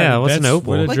 Yeah, what's an that's opal?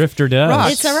 what a Like drifter does.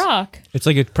 rocks. It's a rock, It's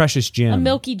like a precious gem. a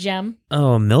milky gem.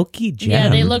 Oh, milky gem. Yeah,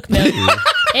 they look milky.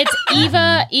 It's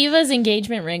Eva. Eva's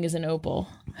engagement ring is an opal.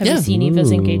 Have Yeah. you seen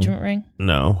Eva's Ooh. engagement ring?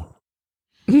 No.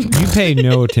 You pay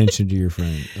no attention to your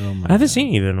friend. Oh my! I haven't God.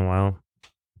 seen Eva in a while.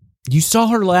 You saw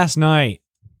her last night.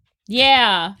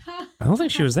 Yeah. I don't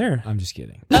think she was there. I'm just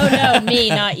kidding. Oh no, me,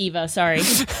 not Eva. Sorry.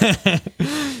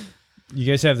 You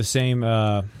guys have the same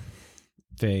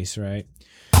face, right?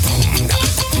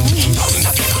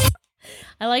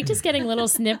 I like just getting little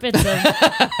snippets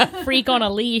of Freak on a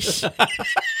Leash.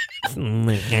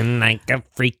 Looking like a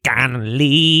freak on a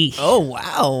leash. Oh,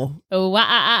 wow. Oh,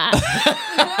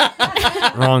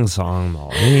 Wrong song,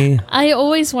 Molly. I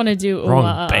always want to do.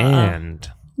 Wrong band.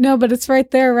 No, but it's right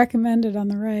there, recommended on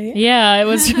the right. Yeah, it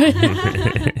was.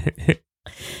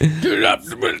 Get up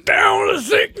and down with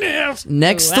sickness.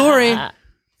 Next story.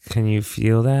 Can you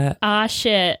feel that? Ah,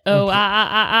 shit. Oh,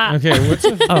 Okay, what's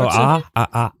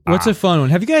a What's a fun one?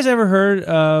 Have you guys ever heard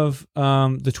of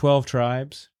the 12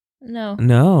 tribes? No.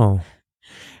 No.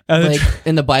 Like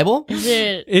in the Bible? Is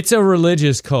it? It's a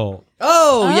religious cult.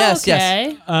 Oh, yes,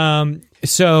 yes. Okay.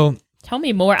 So Tell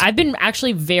me more. I've been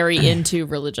actually very into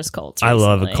religious cults. I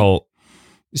love a recently. cult.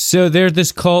 So they're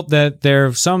this cult that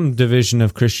they're some division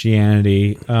of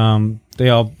Christianity.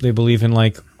 They believe in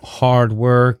like hard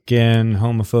work and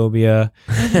homophobia.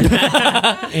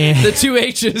 And, The two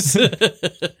H's.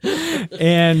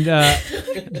 and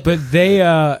but they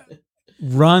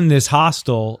run this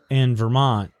hostel in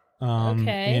Vermont,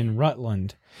 Okay. in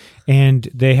Rutland, and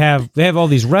they have all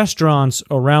these restaurants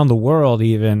around the world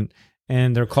even,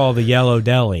 and they're called the Yellow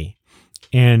Deli,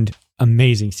 and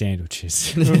amazing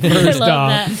sandwiches. I First love off,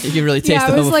 that. You can really taste Yeah,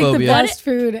 the it was like the homophobia. best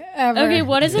food ever. Okay,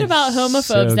 what is it about homophobes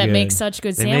so that good. make such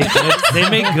good They make sandwiches? good, they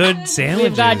make good sandwiches.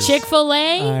 We've got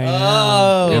Chick-fil-A. I know.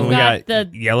 Oh, And we got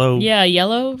got the- yellow Yeah,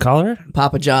 yellow. collar,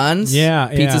 Papa John's. Yeah,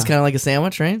 Pizza's yeah. kind of like a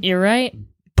sandwich, right? You're right.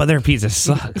 but their pizza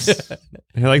sucks.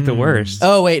 They're like the worst.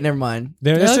 Oh, wait, never mind.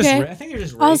 That's Okay. just, I think they're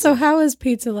just Also, how is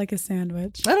pizza like a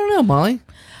sandwich? I don't know, Molly.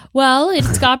 Well,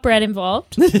 it's got bread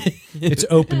involved. it's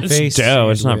open It's face. dough.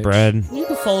 It's not bread. You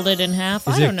can fold it in half.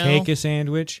 Is I don't a know. cake a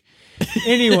sandwich?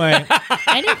 Anyway,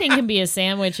 Anything can be a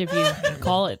sandwich if you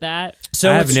call it that. so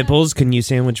I have it's- nipples. Can you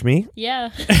sandwich me? Yeah.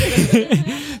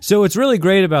 So what's really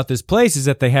great about this place is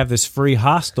that they have this free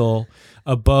hostel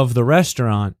above the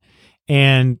restaurant,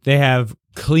 and they have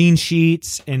clean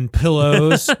sheets and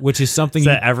pillows, which is something Is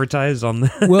that advertised on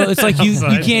the? well, it's like you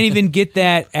outside? can't even get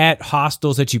that at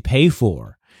hostels that you pay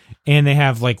for. And they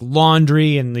have like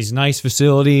laundry and these nice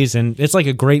facilities, and it's like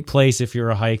a great place if you're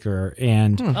a hiker.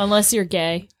 And Unless you're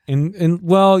gay. and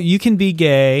well, you can be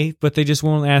gay, but they just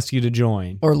won't ask you to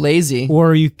join. Or lazy.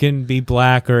 Or you can be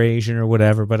black or Asian or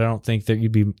whatever, but I don't think that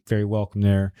you'd be very welcome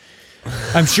there.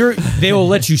 I'm sure they will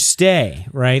let you stay,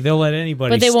 right? They'll let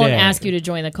anybody But they won't stay. ask you to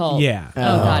join the cult. Yeah. Oh,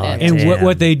 got it. And Damn.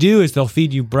 what they do is they'll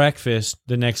feed you breakfast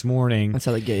the next morning, That's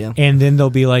how they get you. and then they'll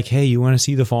be like, "Hey, you want to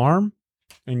see the farm?"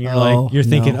 And you're you're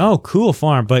thinking, no. "Oh, cool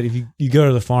farm." But if you go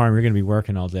to the farm, you're going to be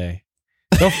working all day.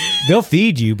 They'll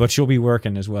feed you, but you'll be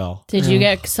working as well. Did you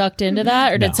get sucked into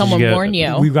that, or No. did someone Did you get- warn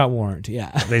you? We got warned, yeah.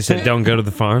 They said don't go to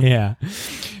the farm. Yeah.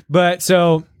 But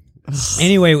so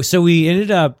anyway, so we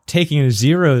ended up taking a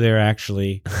zero there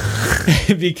actually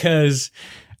because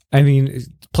I mean,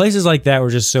 places like that were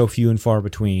just so few and far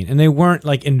between, and they weren't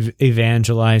like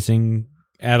evangelizing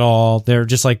at all. They're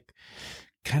just like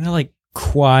kind of like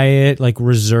quiet, like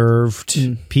reserved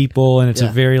people, and it's a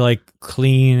very like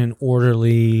clean and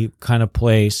orderly kind of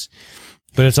place.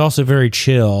 But it's also very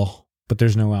chill. But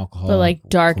there's no alcohol. But like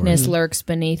darkness lurks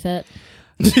beneath it.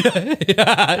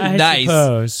 Nice.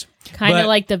 Suppose. Kind of But-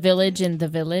 like The Village in The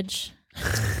Village.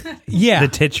 Yeah, The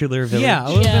titular village. yeah, a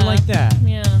little Yeah. bit like that.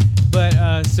 Yeah.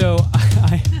 But so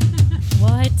I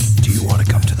What? Do you want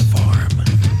to come to the farm?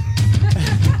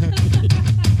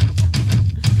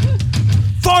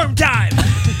 Farm time!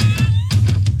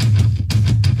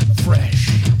 Fresh.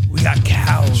 We got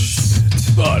cows.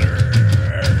 Butter.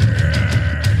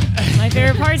 My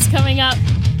favorite part's coming up.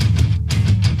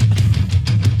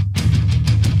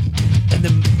 And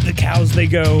the cows, they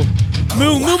go,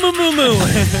 moo, moo, moo, moo, moo.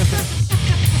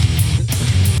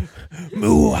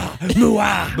 Moo, moo,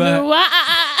 but Wah!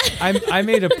 I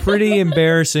made a pretty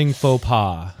embarrassing faux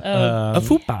pas. a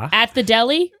fupa. At the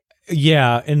deli?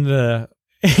 Yeah, in the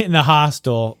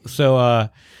hostel. So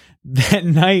that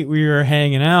night we were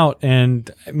hanging out, and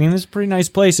I mean, it's a pretty nice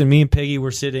place. And me and Piggy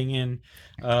were sitting in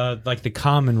like the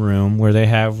common room where they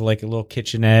have like a little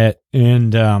kitchenette,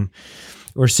 and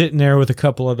we're sitting there with a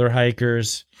couple other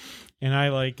hikers. And I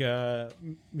like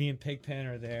me and Pigpen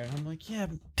are there, and I'm like, "Yeah,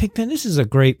 Pigpen, this is a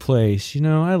great place. You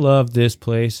know, I love this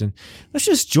place, and let's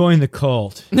just join the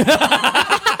cult."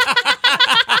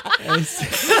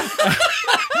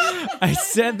 I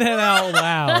said that out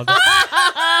loud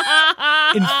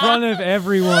in front of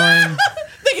everyone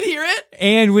They can hear it.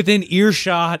 and within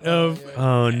earshot of.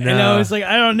 Oh, no. And I was like,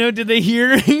 I don't know, did they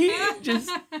hear me? Just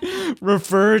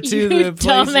refer to You the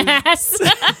places. dumbass.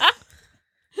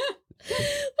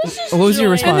 What was your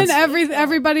And response? then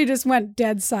everybody just went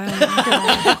dead silent. And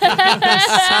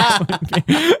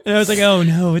I was like, oh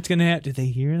no, what's gonna happen? Did they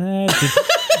hear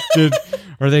that?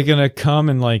 Are they gonna come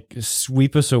and like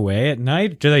sweep us away at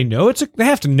night? Do they know they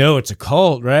have to know it's a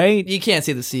cult, right? You can't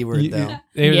say the C word though.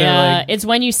 They're Yeah, like, it's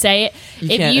when you say it. You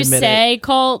If can't you admit say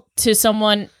cult to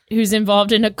someone who's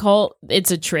involved in a cult,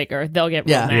 it's a trigger. They'll get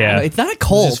real Yeah. mad. Yeah. It's not a just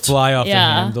cult. fly off the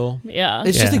Yeah. handle. Yeah.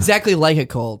 It's just Yeah. exactly like a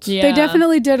cult. Yeah. They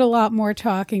definitely did a lot more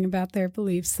talking about their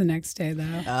beliefs the next day, though.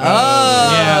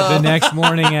 Oh. Yeah, the next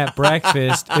morning at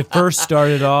breakfast, it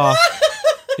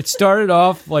started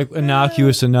off like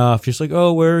innocuous enough, just like,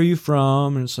 oh, where are you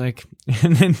from? And it's like,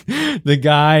 and then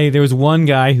there was one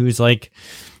guy who was like,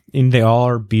 and they all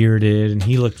are bearded, and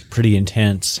he looked pretty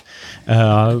intense,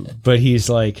 but he's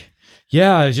like,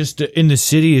 yeah, just in the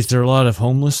city, is there a lot of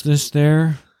homelessness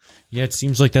there? Yeah, it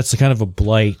seems like that's kind of a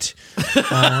blight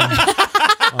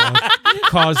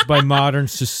caused by modern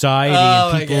society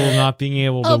Oh, my and people God. not being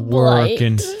able to A work. blight.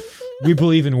 And we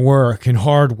believe in work and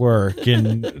hard work,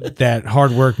 and that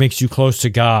hard work makes you close to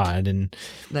God, and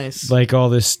Nice. like all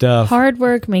this stuff. Hard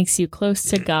work makes you close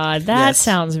to God. That Yes.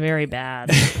 sounds very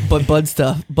bad. But butt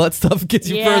stuff gets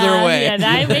you further away. Yeah,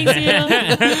 that makes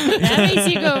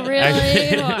you go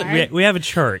really hard. we have a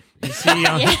chart. You see,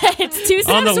 Yeah, it's 2 On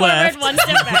steps the forward, left. 1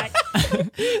 step back.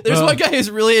 There's one guy who's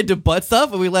really into butt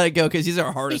stuff, and we let it go because he's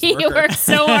our hardest He worker. works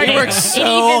so hard. He works it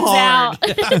so evens hard.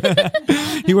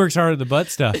 out. He works hard at the butt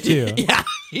stuff too. Yeah,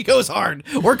 he goes hard.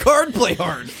 Work hard, play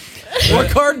hard. Work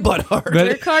hard, butt hard. But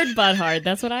Work hard, butt hard.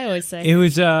 That's what I always say. it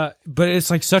was but it's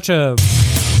like such a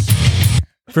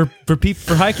for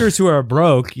hikers who are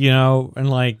broke, you know, and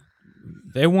like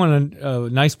they want a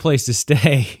nice place to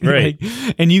stay. Right.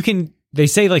 Like, and they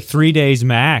say like 3 days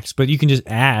max, but you can just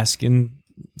ask and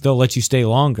they'll let you stay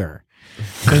longer.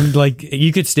 And like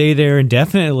you could stay there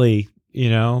indefinitely, you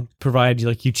know, provide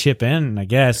like you chip in, I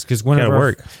guess, because one of Gotta our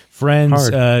work friends,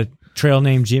 hard. trail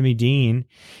named Jimmy Dean,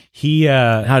 he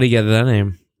how do you get that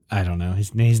name? I don't know,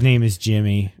 his name is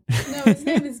Jimmy. No, his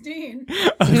name is Dean.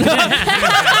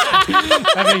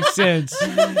 That makes sense.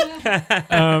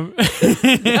 That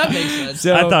makes sense.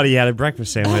 So, I thought he had a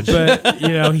breakfast sandwich. but you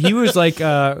know, he was like, you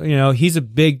know, he's a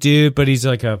big dude, but he's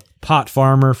like a pot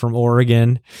farmer from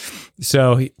Oregon,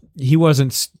 so he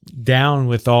wasn't down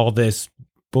with all this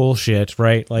bullshit,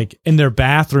 right? Like in their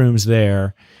bathrooms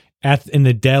there, in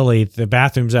the deli, the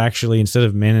bathrooms actually, instead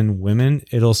of men and women,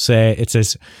 it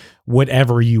says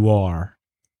whatever you are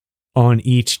on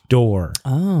each door,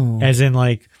 Oh. as in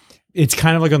like it's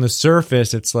kind of like on the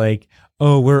surface, it's like,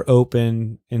 oh, we're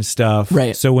open and stuff.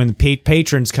 Right. So when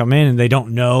patrons come in and they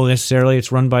don't know necessarily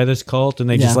it's run by this cult, and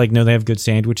they just Yeah. like know they have good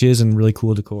sandwiches and really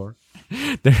cool decor,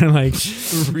 they're like,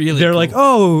 Really they're cool. like,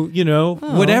 oh, you know,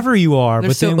 whatever you are. They're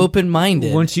but so then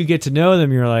open-minded. once you get to know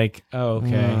them, you're like, oh,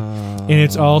 okay. And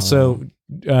it's also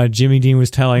Jimmy Dean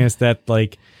was telling us that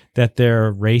like that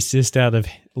they're racist out of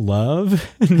love,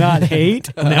 not hate.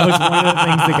 And that was one of the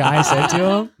things the guy said to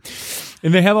him.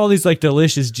 And they have all these like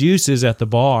delicious juices at the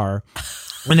bar.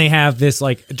 And they have this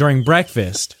like during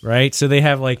breakfast, right? So they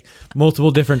have like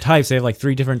multiple different types. They have like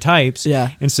 3 different types.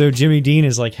 Yeah. And so Jimmy Dean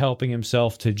is like helping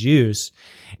himself to juice.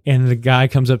 And the guy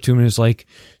comes up to him and is like,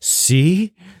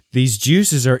 see, these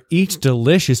juices are each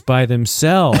delicious by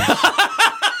themselves.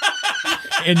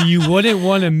 And you wouldn't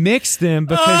want to mix them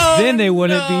because then they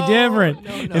wouldn't be different.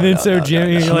 And then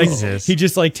Jimmy, like, Jesus. he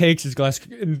just like takes his glass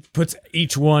and puts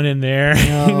each one in there.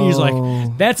 And he's like,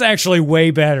 that's actually way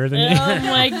better than Oh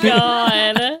my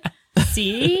god.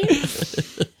 See?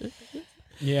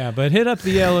 Yeah, but hit up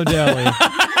the Yellow Deli.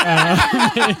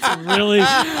 It's really,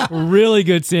 really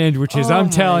good sandwiches. Oh I'm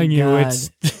my telling you, God. it's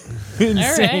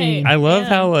insane. I love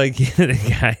how like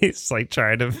the guy's like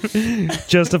trying to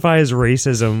justify his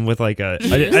racism with like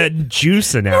a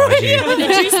juice analogy. With a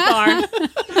juice bar.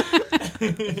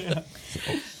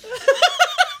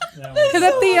 Hit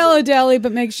up the Yellow Deli,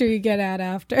 but make sure you get out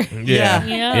after. Yeah.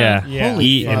 Yeah. Yeah. Holy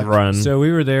Eat fuck. and run. So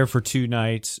we were there for 2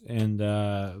 nights, and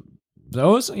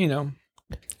those,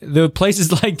 the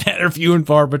places like that are few and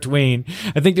far between.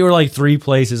 I think there were like 3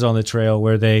 places on the trail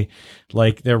where they're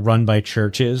run by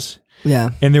churches.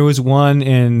 Yeah. And there was one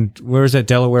in, where's that,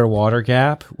 Delaware Water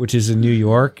Gap, which is in New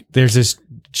York. There's this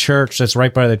church that's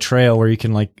right by the trail where you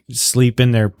can like sleep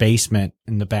in their basement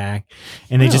in the back.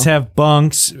 And they just have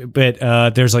bunks, but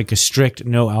there's like a strict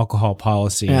no alcohol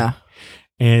policy. Yeah.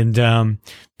 And,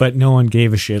 but no one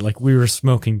gave a shit. Like we were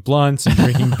smoking blunts and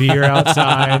drinking beer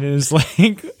outside. And it was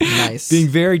like Nice. being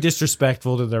very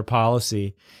disrespectful to their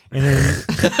policy. And then,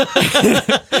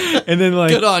 and then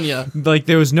like, Good on you. like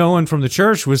there was no one from the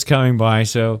church was coming by.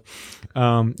 So,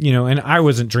 and I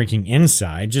wasn't drinking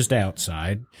inside, just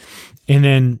outside. And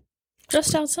then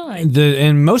Just outside.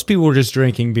 and most people were just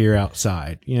drinking beer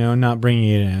outside, not bringing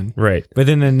it in. Right. But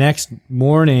then the next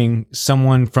morning,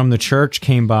 someone from the church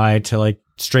came by to like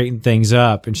straighten things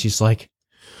up. And she's like,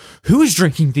 who is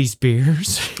drinking these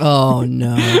beers? Oh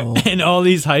no. And all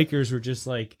these hikers were just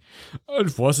like,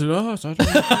 it wasn't us. I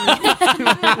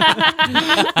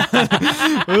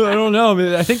don't know. I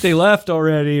mean, I think they left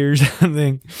already or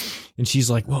something. And she's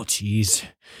like, well, geez,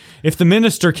 if the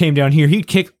minister came down here, he'd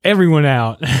kick everyone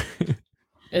out.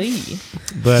 Eey.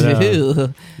 But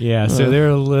Ew. yeah, so they're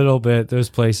a little bit those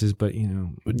places, but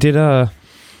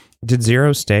Did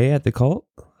Zero stay at the cult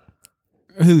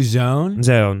who zone?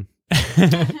 zone?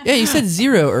 Yeah, you said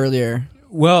 0 earlier.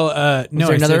 Well, no,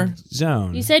 there I another? said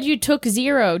zone. You said you took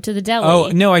 0 to the deli. Oh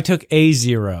no, I took a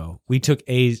 0. We took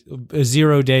a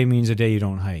 0 day means a day you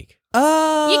don't hike. Oh.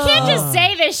 You can't just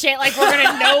say this shit like we're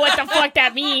gonna know what the fuck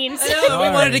that means. We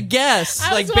wanted to guess.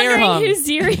 I like was bear wondering hum. who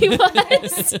Ziri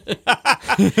was.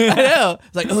 I know.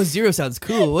 It's like, 0 sounds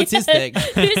cool. What's his thing?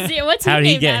 What's How did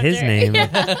he named get his after? name?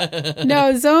 Yeah.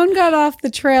 No, Zone got off the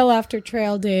trail after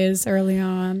trail days early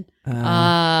on.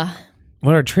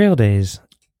 What are trail days?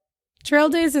 Trail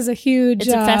days is a huge It's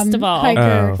a festival.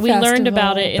 hiker Oh. We learned festival.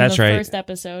 about it in That's the right. first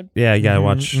episode. Yeah, you gotta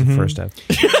watch the first step.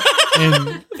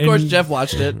 And, Of course, Jeff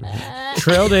watched it.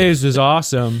 Trail Days was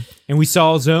awesome, and we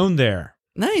saw Zone there,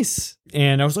 Nice.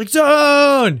 and I was like,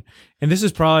 Zone! And this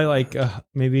is probably like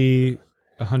maybe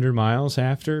 100 miles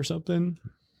after or something.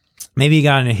 Maybe he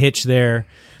got in a hitch there,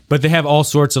 but they have all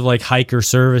sorts of like hiker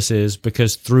services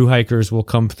because through hikers will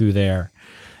come through there.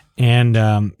 And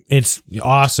it's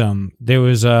awesome. There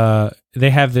was they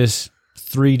have this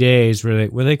 3 days where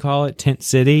they call it Tent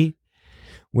City,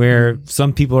 where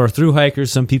some people are through hikers,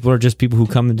 some people are just people who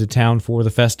come into town for the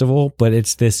festival, but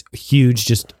it's this huge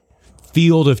just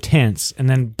field of tents and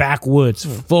then backwoods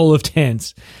full of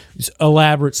tents, just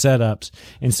elaborate setups.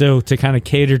 And so to kind of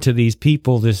cater to these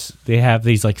people, they have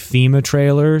these like FEMA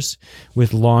trailers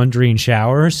with laundry and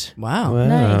showers. Wow.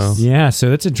 Nice. Yeah, so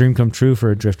that's a dream come true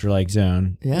for a drifter like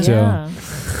Zone. Yeah. So, Yeah.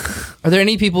 Are there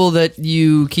any people that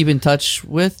you keep in touch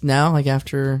with now, like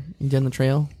after you've done the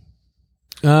trail?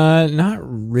 not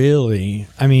really.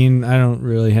 I mean, I don't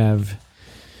really have,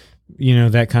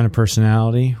 that kind of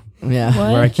personality Yeah.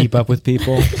 What? where I keep up with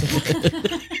people. Okay,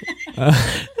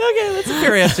 that's a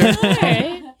fair answer.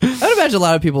 Okay. I would imagine a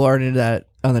lot of people aren't into that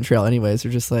on the trail anyways.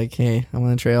 They're just like, hey, I'm on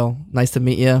the trail. Nice to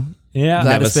meet you. Yeah.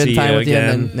 Glad Never to spend see time you with you and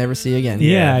again. then never see you again.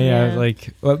 Yeah. Yeah. Like,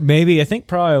 well, maybe, I think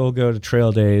probably we'll go to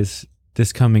Trail Days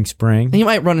this coming spring. And you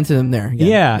might run into them there. Again.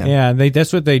 Yeah.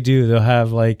 That's what they do. They'll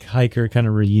have like hiker kind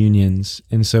of reunions.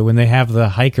 And so when they have the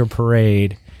hiker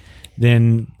parade,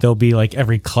 then there'll be like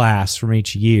every class from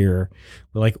each year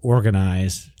will like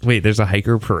organize. Wait, there's a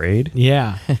hiker parade?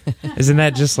 Yeah. Isn't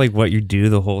that just like what you do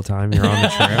the whole time you're on the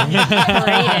trail?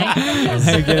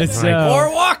 I guess so.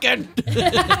 Or walking.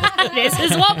 This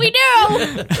is what we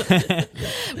do.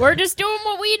 We're just doing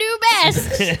what we do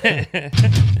best.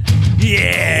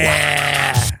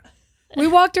 Yeah. We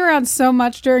walked around so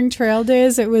much during trail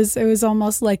days. It was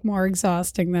almost like more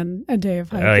exhausting than a day of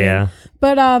hiking. Oh yeah.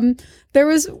 But there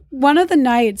was one of the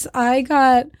nights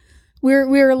we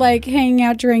were like hanging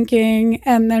out drinking,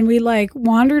 and then we like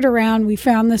wandered around. We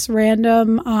found this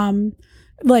random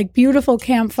like beautiful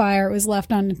campfire. It was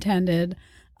left unattended. It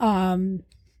was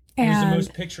the And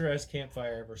most picturesque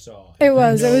campfire I ever saw. it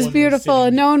was No one was beautiful,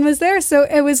 and no one was there. So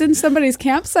it was in somebody's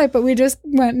campsite, but we just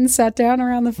went and sat down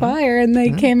around the fire, and they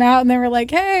came out and they were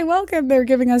like, "Hey, welcome." They were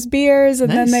giving us beers,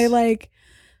 and then Nice. they like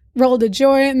rolled a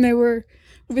joint, and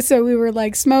so we were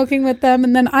like smoking with them.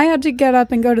 And then I had to get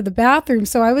up and go to the bathroom.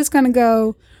 So I was going to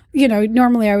go,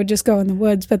 normally I would just go in the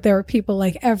woods, but there were people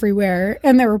like everywhere,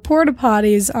 and there were porta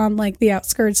potties on like the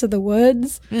outskirts of the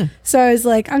woods. So I was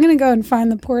like, I'm going to go and find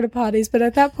the porta potties. But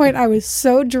at that point I was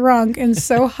so drunk and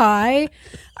so high,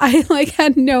 I like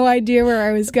had no idea where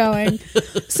I was going.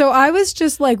 So I was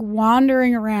just like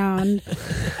wandering around,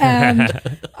 and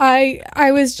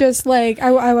I was just like,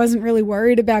 I wasn't really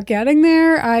worried about getting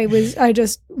there. I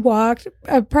just walked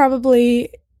probably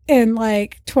in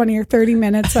like 20 or 30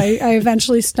 minutes. I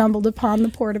eventually stumbled upon the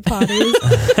porta potties.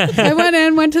 I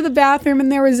went to the bathroom,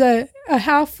 and there was a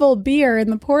half full beer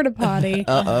in the porta potty.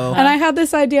 Uh-oh. And I had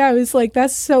this idea. I was like,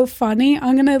 that's so funny.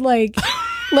 I'm going to like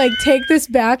take this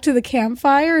back to the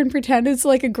campfire and pretend it's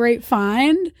like a great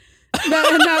find. And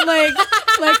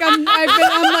that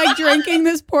I'm like drinking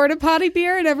this porta potty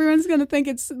beer, and everyone's going to think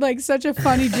it's like such a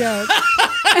funny joke.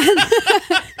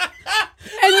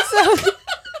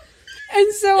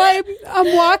 And so I'm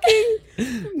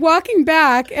walking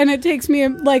back, and it takes me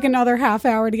like another half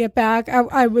hour to get back.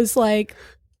 I was like,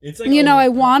 It's like I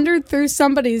wandered through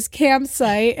somebody's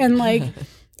campsite and like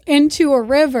into a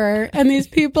river, and these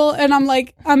people, and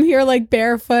I'm here like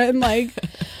barefoot and like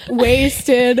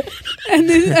wasted, and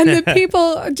the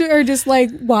people are just like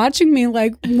watching me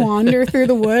like wander through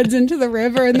the woods into the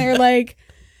river, and they're like,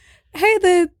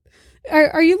 "Hey,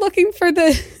 are you looking for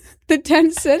the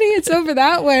tent city? It's over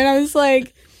that way." And I was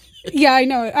like, "Yeah, I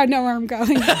know where I'm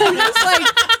going." I'm just like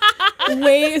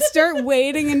start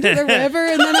wading into the river,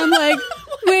 and then I'm like,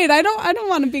 "Wait, I don't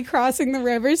want to be crossing the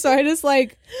river." So I just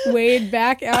like wade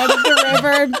back out of the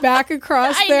river, back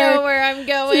across I know where I'm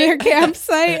going. their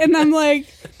campsite, and I'm like,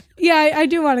 "Yeah, I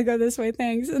do want to go this way,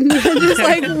 thanks." And then just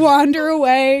like wander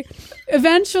away.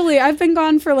 Eventually, I've been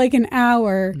gone for like an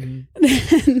hour, and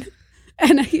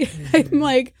I'm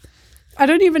like, I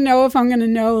don't even know if I'm going to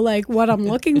know like what I'm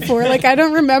looking for. Like, I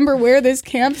don't remember where this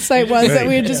campsite was that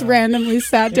we had just randomly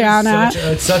sat down at.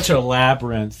 It's such a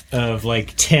labyrinth of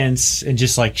like tents and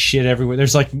just like shit everywhere.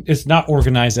 There's like, it's not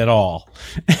organized at all.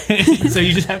 So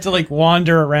you just have to like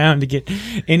wander around to get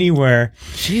anywhere.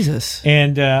 Jesus.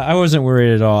 And I wasn't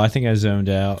worried at all. I think I zoned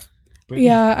out.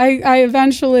 Yeah, I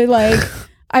eventually like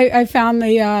I found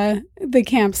the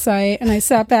campsite, and I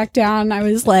sat back down, and I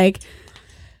was like,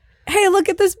 "Hey, look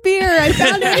at this beer! I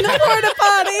found it in the porta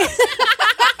potty."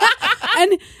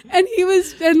 and he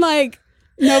was, and like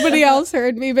nobody else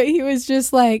heard me, but he was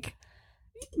just like,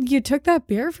 "You took that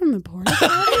beer from the porta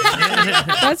potty?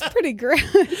 That's pretty gross."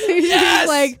 He was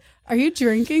like, "Are you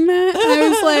drinking that?" And I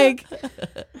was like,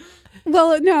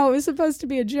 "Well, no, it was supposed to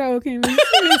be a joke." And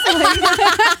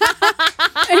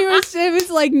it was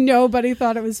like nobody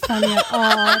thought it was funny at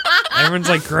all. Everyone's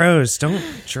like, gross. Don't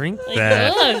drink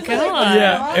that. Oh God.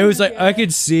 Yeah, it was like I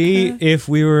could see if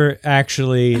we were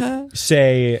actually,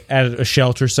 say, at a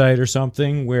shelter site or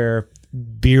something where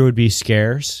beer would be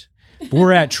scarce.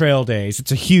 We're at trail days.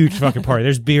 It's a huge fucking party.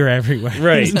 There's beer everywhere.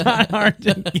 Right. It's not hard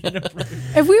to get a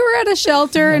If we were at a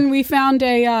shelter and we found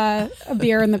a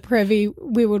beer in the privy,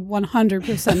 we would 100%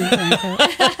 drink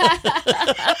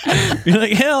it. You're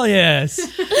like, hell yes.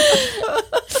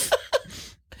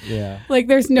 Yeah. Like,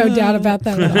 there's no doubt about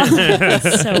that at all.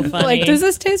 That's so funny. Like, does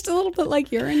this taste a little bit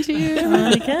like urine to you?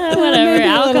 Like, whatever. Maybe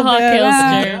a little Alcohol bit.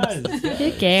 kills germs.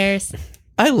 Who cares?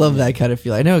 I love that kind of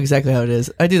feeling. I know exactly how it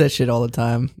is. I do that shit all the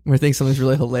time where I think something's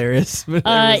really hilarious. But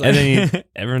everyone's And then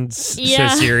everyone's Yeah.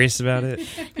 so serious about it.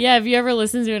 Yeah, have you ever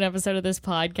listened to an episode of this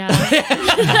podcast?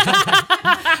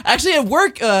 Actually, at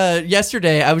work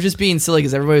yesterday, I was just being silly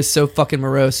because everybody was so fucking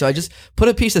morose. So I just put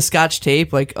a piece of Scotch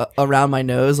tape like around my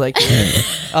nose, like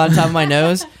on top of my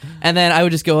nose, and then I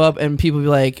would just go up and people would be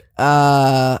like,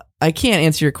 "I can't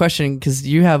answer your question because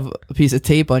you have a piece of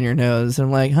tape on your nose." And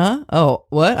I'm like, "Huh? Oh,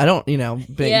 what? I don't, be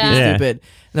Yeah. stupid."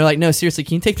 And they're like, "No, seriously,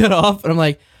 can you take that off?" And I'm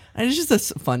like, "It's just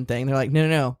a fun thing." They're like,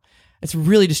 "No, it's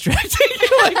really distracting."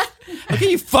 Like, okay,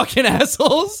 you fucking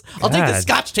assholes. I'll take the God.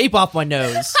 Scotch tape off my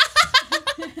nose.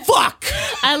 Fuck.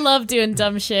 I love doing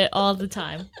dumb shit all the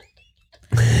time.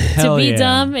 Hell to be yeah.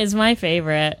 dumb is my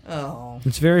favorite. Oh.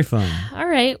 It's very fun. All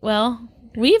right, well,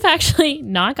 we've actually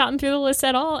not gotten through the list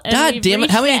at all. And God we've damn it.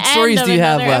 reached How many the end stories of do you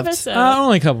have another left? episode.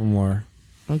 Only a couple more.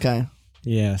 Okay.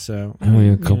 Yeah, so Only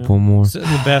a couple more. it's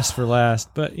the best for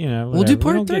last, but We'll do whatever.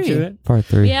 part We'll get 3. to it. Part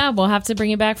 3. Yeah, we'll have to bring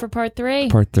it back for part 3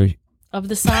 Part 3. of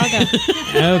the saga.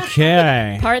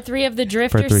 Okay. Part 3 of the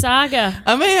Drifter Part 3. saga.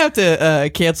 I may have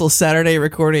to cancel Saturday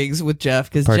recordings with Jeff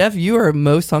because Part- Jeff, you are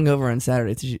most hungover on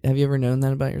Saturdays. Have you ever known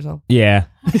that about yourself? Yeah.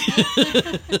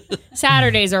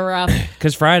 Saturdays are rough.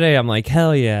 Because Friday, I'm like,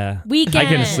 hell yeah. Weekend. I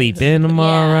can sleep in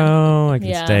tomorrow. I can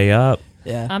Yeah. stay up.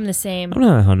 Yeah. I'm the same. I'm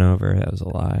not hungover. That was a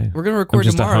lie. We're gonna I'm record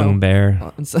just tomorrow. a hung bear.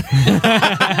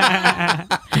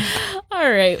 All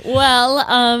right.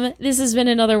 Well, this has been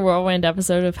another whirlwind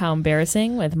episode of How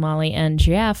Embarrassing with Molly and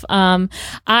Jeff.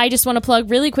 I just want to plug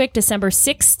really quick December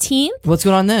 16th What's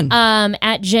going on then?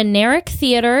 at Generic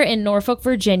Theater in Norfolk,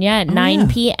 Virginia at 9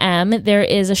 p.m. There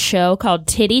is a show called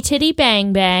Titty Titty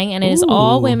Bang Bang, and it is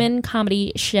all women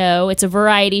comedy show. It's a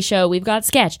variety show. We've got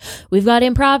sketch, we've got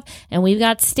improv, and we've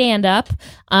got stand-up.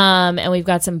 And we've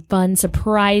got some fun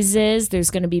surprises. There's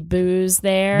going to be booze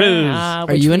there. Booze.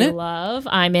 Which you in we it? Love.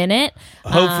 I'm in it.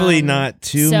 Hopefully not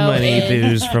too so many it-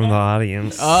 booze from the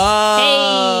audience.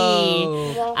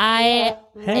 Oh.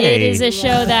 It is a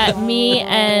show that me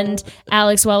and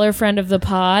Alex Weller, friend of the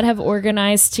pod, have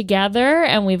organized together,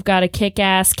 and we've got a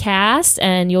kick-ass cast,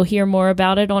 and you'll hear more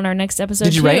about it on our next episode.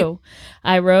 Did you too. write?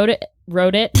 I wrote it.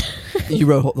 You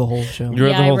wrote the whole show. You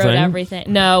wrote Yeah, the whole I wrote thing?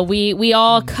 everything. No, we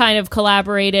all kind of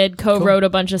collaborated, co-wrote a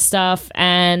bunch of stuff,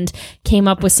 and came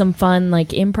up with some fun like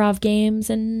improv games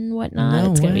and whatnot.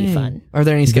 No it's gonna be way. fun. Are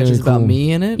there any sketches Very about cool.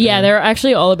 me in it? Yeah, they're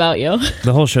actually all about you.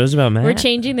 The whole show's about Matt? We're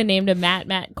changing the name to Matt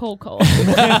Cole.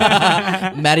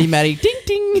 Maddie, ding,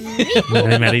 ding.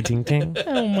 Maddie Ting Ting.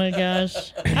 Oh my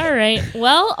gosh. All right.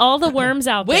 Well, all the worms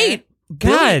out there. Wait.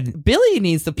 God. Billy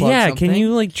needs to plug Yeah, something. can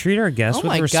you like treat our guests Oh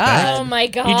my with respect? God. Oh my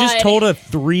god. You just told a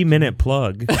 3-minute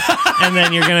plug, and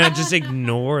then you're gonna just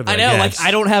ignore the I know, guests. like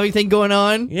I don't have anything going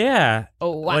on. Yeah.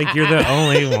 Oh, wow. Like you're the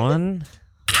only one.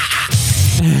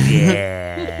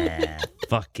 Yeah.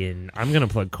 Fucking. I'm gonna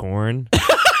plug corn.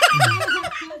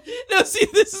 No, see,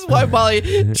 this is why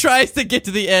Molly tries to get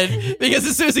to the end because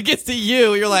as soon as it gets to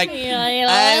you, you're like,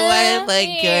 I want to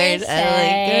play good.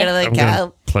 I I'm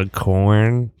gonna plug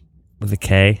corn with a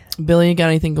K. Billy, you got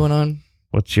anything going on?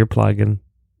 What's your plugging?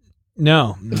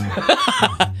 No.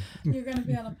 You're going to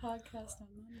be on a podcast on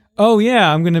Monday. Oh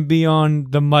yeah, I'm gonna be on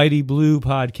the Mighty Blue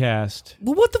podcast.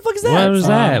 Well, what the fuck is that? What was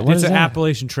that? What It's is an that?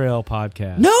 Appalachian Trail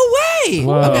podcast. No way.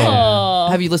 Whoa. Okay. Oh.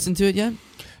 Have you listened to it yet?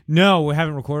 No, we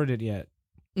haven't recorded it yet.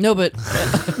 No, but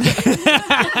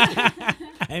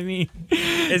I mean,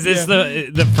 Is this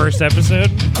the first episode?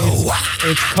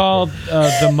 it's called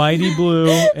The Mighty Blue,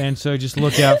 and so just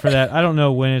look out for that. I don't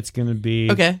know when it's gonna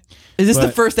be. okay. Is this the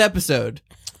But- first episode?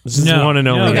 This is No, one and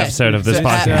only no. episode of this So,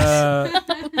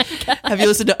 podcast. Have you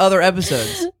listened to other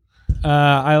episodes?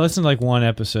 I listened to like one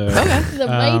episode. The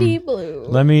Mighty Blue.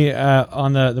 Let me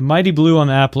on the Mighty Blue on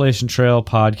the Appalachian Trail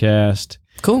podcast,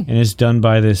 Cool. and it's done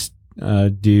by this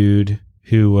dude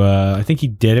who I think he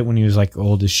did it when he was like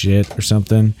old as shit or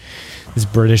something. This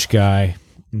British guy.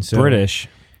 And so British.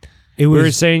 It We were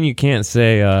was saying you can't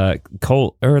say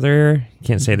Colt earlier. You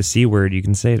can't say the C word. You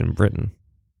can say it in Britain.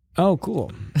 oh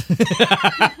cool.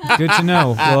 Good to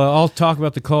know. Well, I'll talk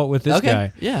about the cult with this Okay.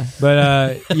 guy. Yeah.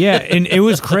 But yeah, and it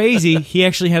was crazy. He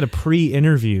actually had a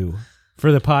pre-interview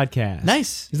for the podcast.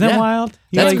 Nice. Isn't that Yeah. wild?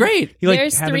 He, That's like- great. He, like,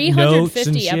 There's had notes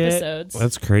and 350 shit. episodes.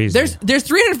 That's crazy. There's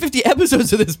 350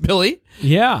 episodes of this, Billy.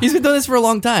 Yeah. He's been doing this for a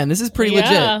long time. This is pretty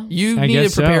Yeah. legit. You I need to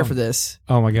guess prepare so. for this.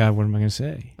 Oh my god, what am I gonna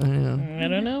say? I don't know. I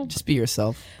don't know. Just be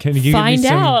yourself. Can you Find give me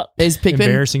some out. Is Pigpen?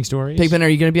 embarrassing stories? Pigpen, are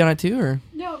you going to be on it too, or?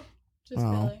 No, just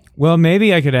Oh. Billy. Well,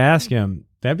 maybe I could ask him.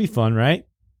 That'd be fun, right?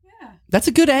 That's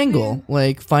a good angle,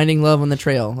 like finding love on the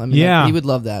trail. I mean, Yeah. he would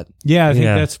love that. Yeah, I think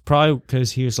Yeah. that's probably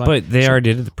because he was like. but they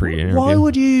already did the pre-interview. Why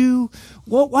would you?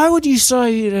 Why would you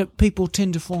say that people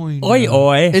tend to find?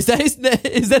 oi. Is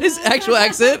that his actual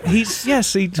accent? He's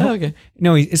yes. He Oh, okay.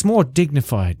 No, it's more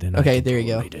dignified than. Okay, there you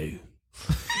go. do.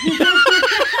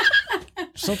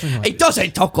 Something like He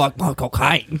doesn't talk like Michael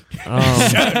Caine.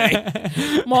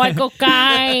 Michael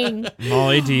Caine.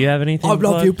 Molly, do you have anything? I to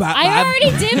love plug? you, Batman. I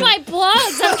already did my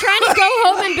plugs. I'm trying to go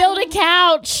home and build a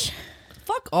couch.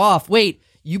 Fuck off. Wait,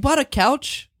 you bought a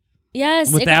couch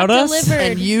Yes, Without it got us? delivered.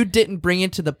 and you didn't bring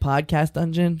it to the podcast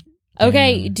dungeon?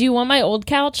 Okay, do you want my old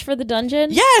couch for the dungeon?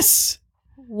 Yes.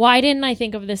 Why didn't I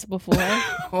think of this before?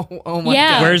 Oh my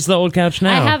Yeah. god. Where's the old couch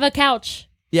now? I have a couch.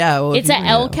 Yeah. Well, if It's you an bring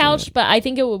it, L I'll bring couch, but I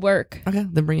think it would work. it. Okay,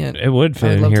 then bring it. It would I fit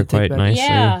would in love here to take quite back- nicely.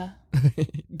 Yeah.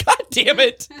 God damn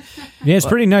it. Yeah, it's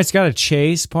pretty nice. It's got a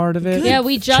chase part of it. Yeah,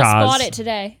 we just Chaz. bought it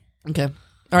today. Okay.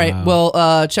 All right.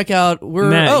 Well, check out.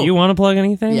 Matt, you want to plug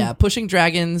anything? Yeah, Pushing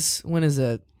Dragons. When is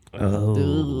it?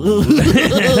 Oh.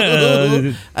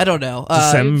 I don't know.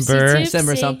 December.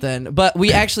 December something. But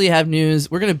we actually have news.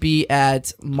 We're going to be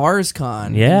at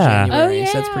MarsCon Yeah. in January. Oh, yeah.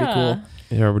 So that's pretty cool.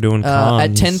 Yeah, we're doing cons.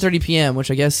 At 10:30 p.m.,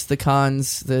 which I guess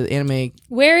the anime...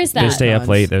 Where is They that? stay up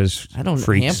late, those I don't know.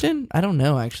 freaks. Hampton? I don't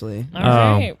know, actually. All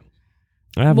right.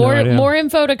 I have no idea. More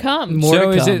info to come. More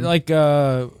So to is come. it like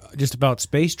just about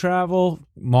space travel,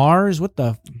 Mars? What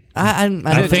the? I don't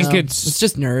think know. it's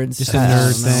just nerds. just a I don't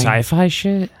nerd know. thing. Sci-fi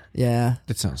shit? Yeah.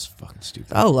 That sounds fucking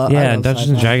stupid. I love Dungeons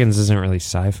and sci-fi. Dragons isn't really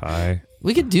sci-fi.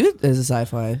 We could do it as a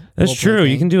sci-fi. That's roleplay true. You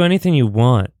thing. can do anything you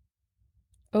want.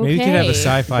 Okay. Maybe you could have a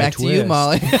sci-fi Back twist. to you,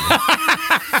 Molly.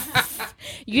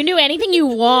 You can do anything you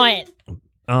want.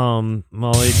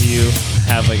 Molly, do you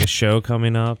have like a show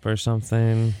coming up or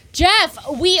something? Jeff,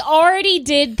 we already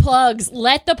did plugs.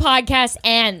 Let the podcast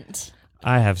end.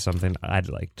 I have something I'd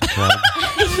like to plug.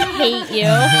 I hate you.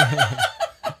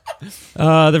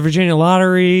 The Virginia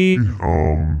Lottery.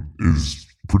 Is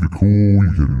pretty cool.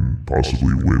 You can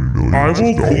possibly win millions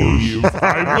of dollars.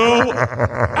 I will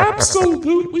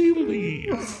absolutely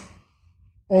leave.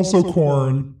 Also,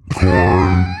 corn.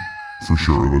 Corn, for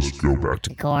sure. Let's go back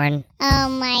to Corn. Oh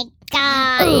my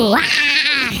god.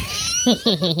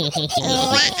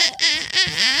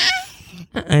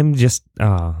 I'm just.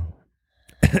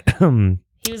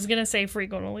 He was gonna say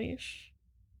freak on a leash.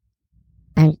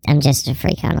 I'm just a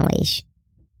freak on a leash.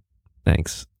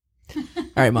 Thanks. All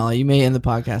right, Molly, you may end the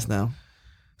podcast now.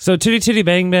 So Titty Titty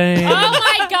Bang Bang. Oh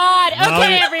my god. Okay,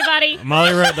 Molly- everybody.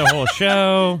 Molly wrote the whole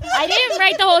show. I didn't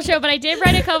write the whole show, but I did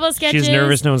write a couple of sketches. She's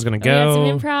nervous no one's gonna We had some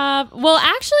go. improv. Well,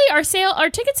 actually, our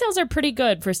ticket sales are pretty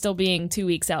good for still being 2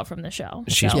 weeks out from the show.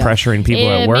 She's So. pressuring people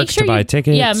at work Make sure to buy you-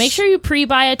 tickets. Yeah, make sure you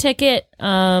pre-buy a ticket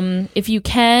if you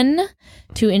can,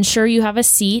 to ensure you have a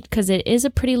seat, because it is a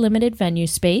pretty limited venue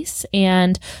space.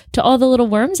 And to all the little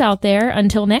worms out there,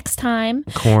 until next time,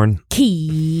 Corn.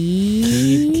 keep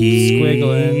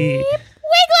Squiggling.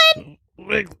 wiggling.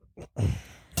 Good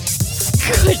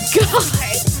God.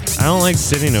 I don't like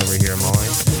sitting over here, Molly.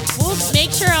 We'll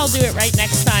make sure I'll do it right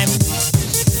next time.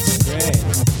 Great.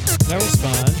 That was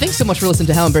fun. Thanks so much for listening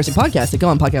to How Embarrassing Podcast, a Go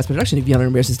On Podcast production. If you have an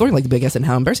embarrassing story like the Big S and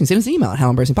How Embarrassing, send us an email at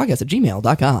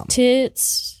howembarrassingpodcast@gmail.com.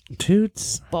 Tits,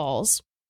 Toots. balls.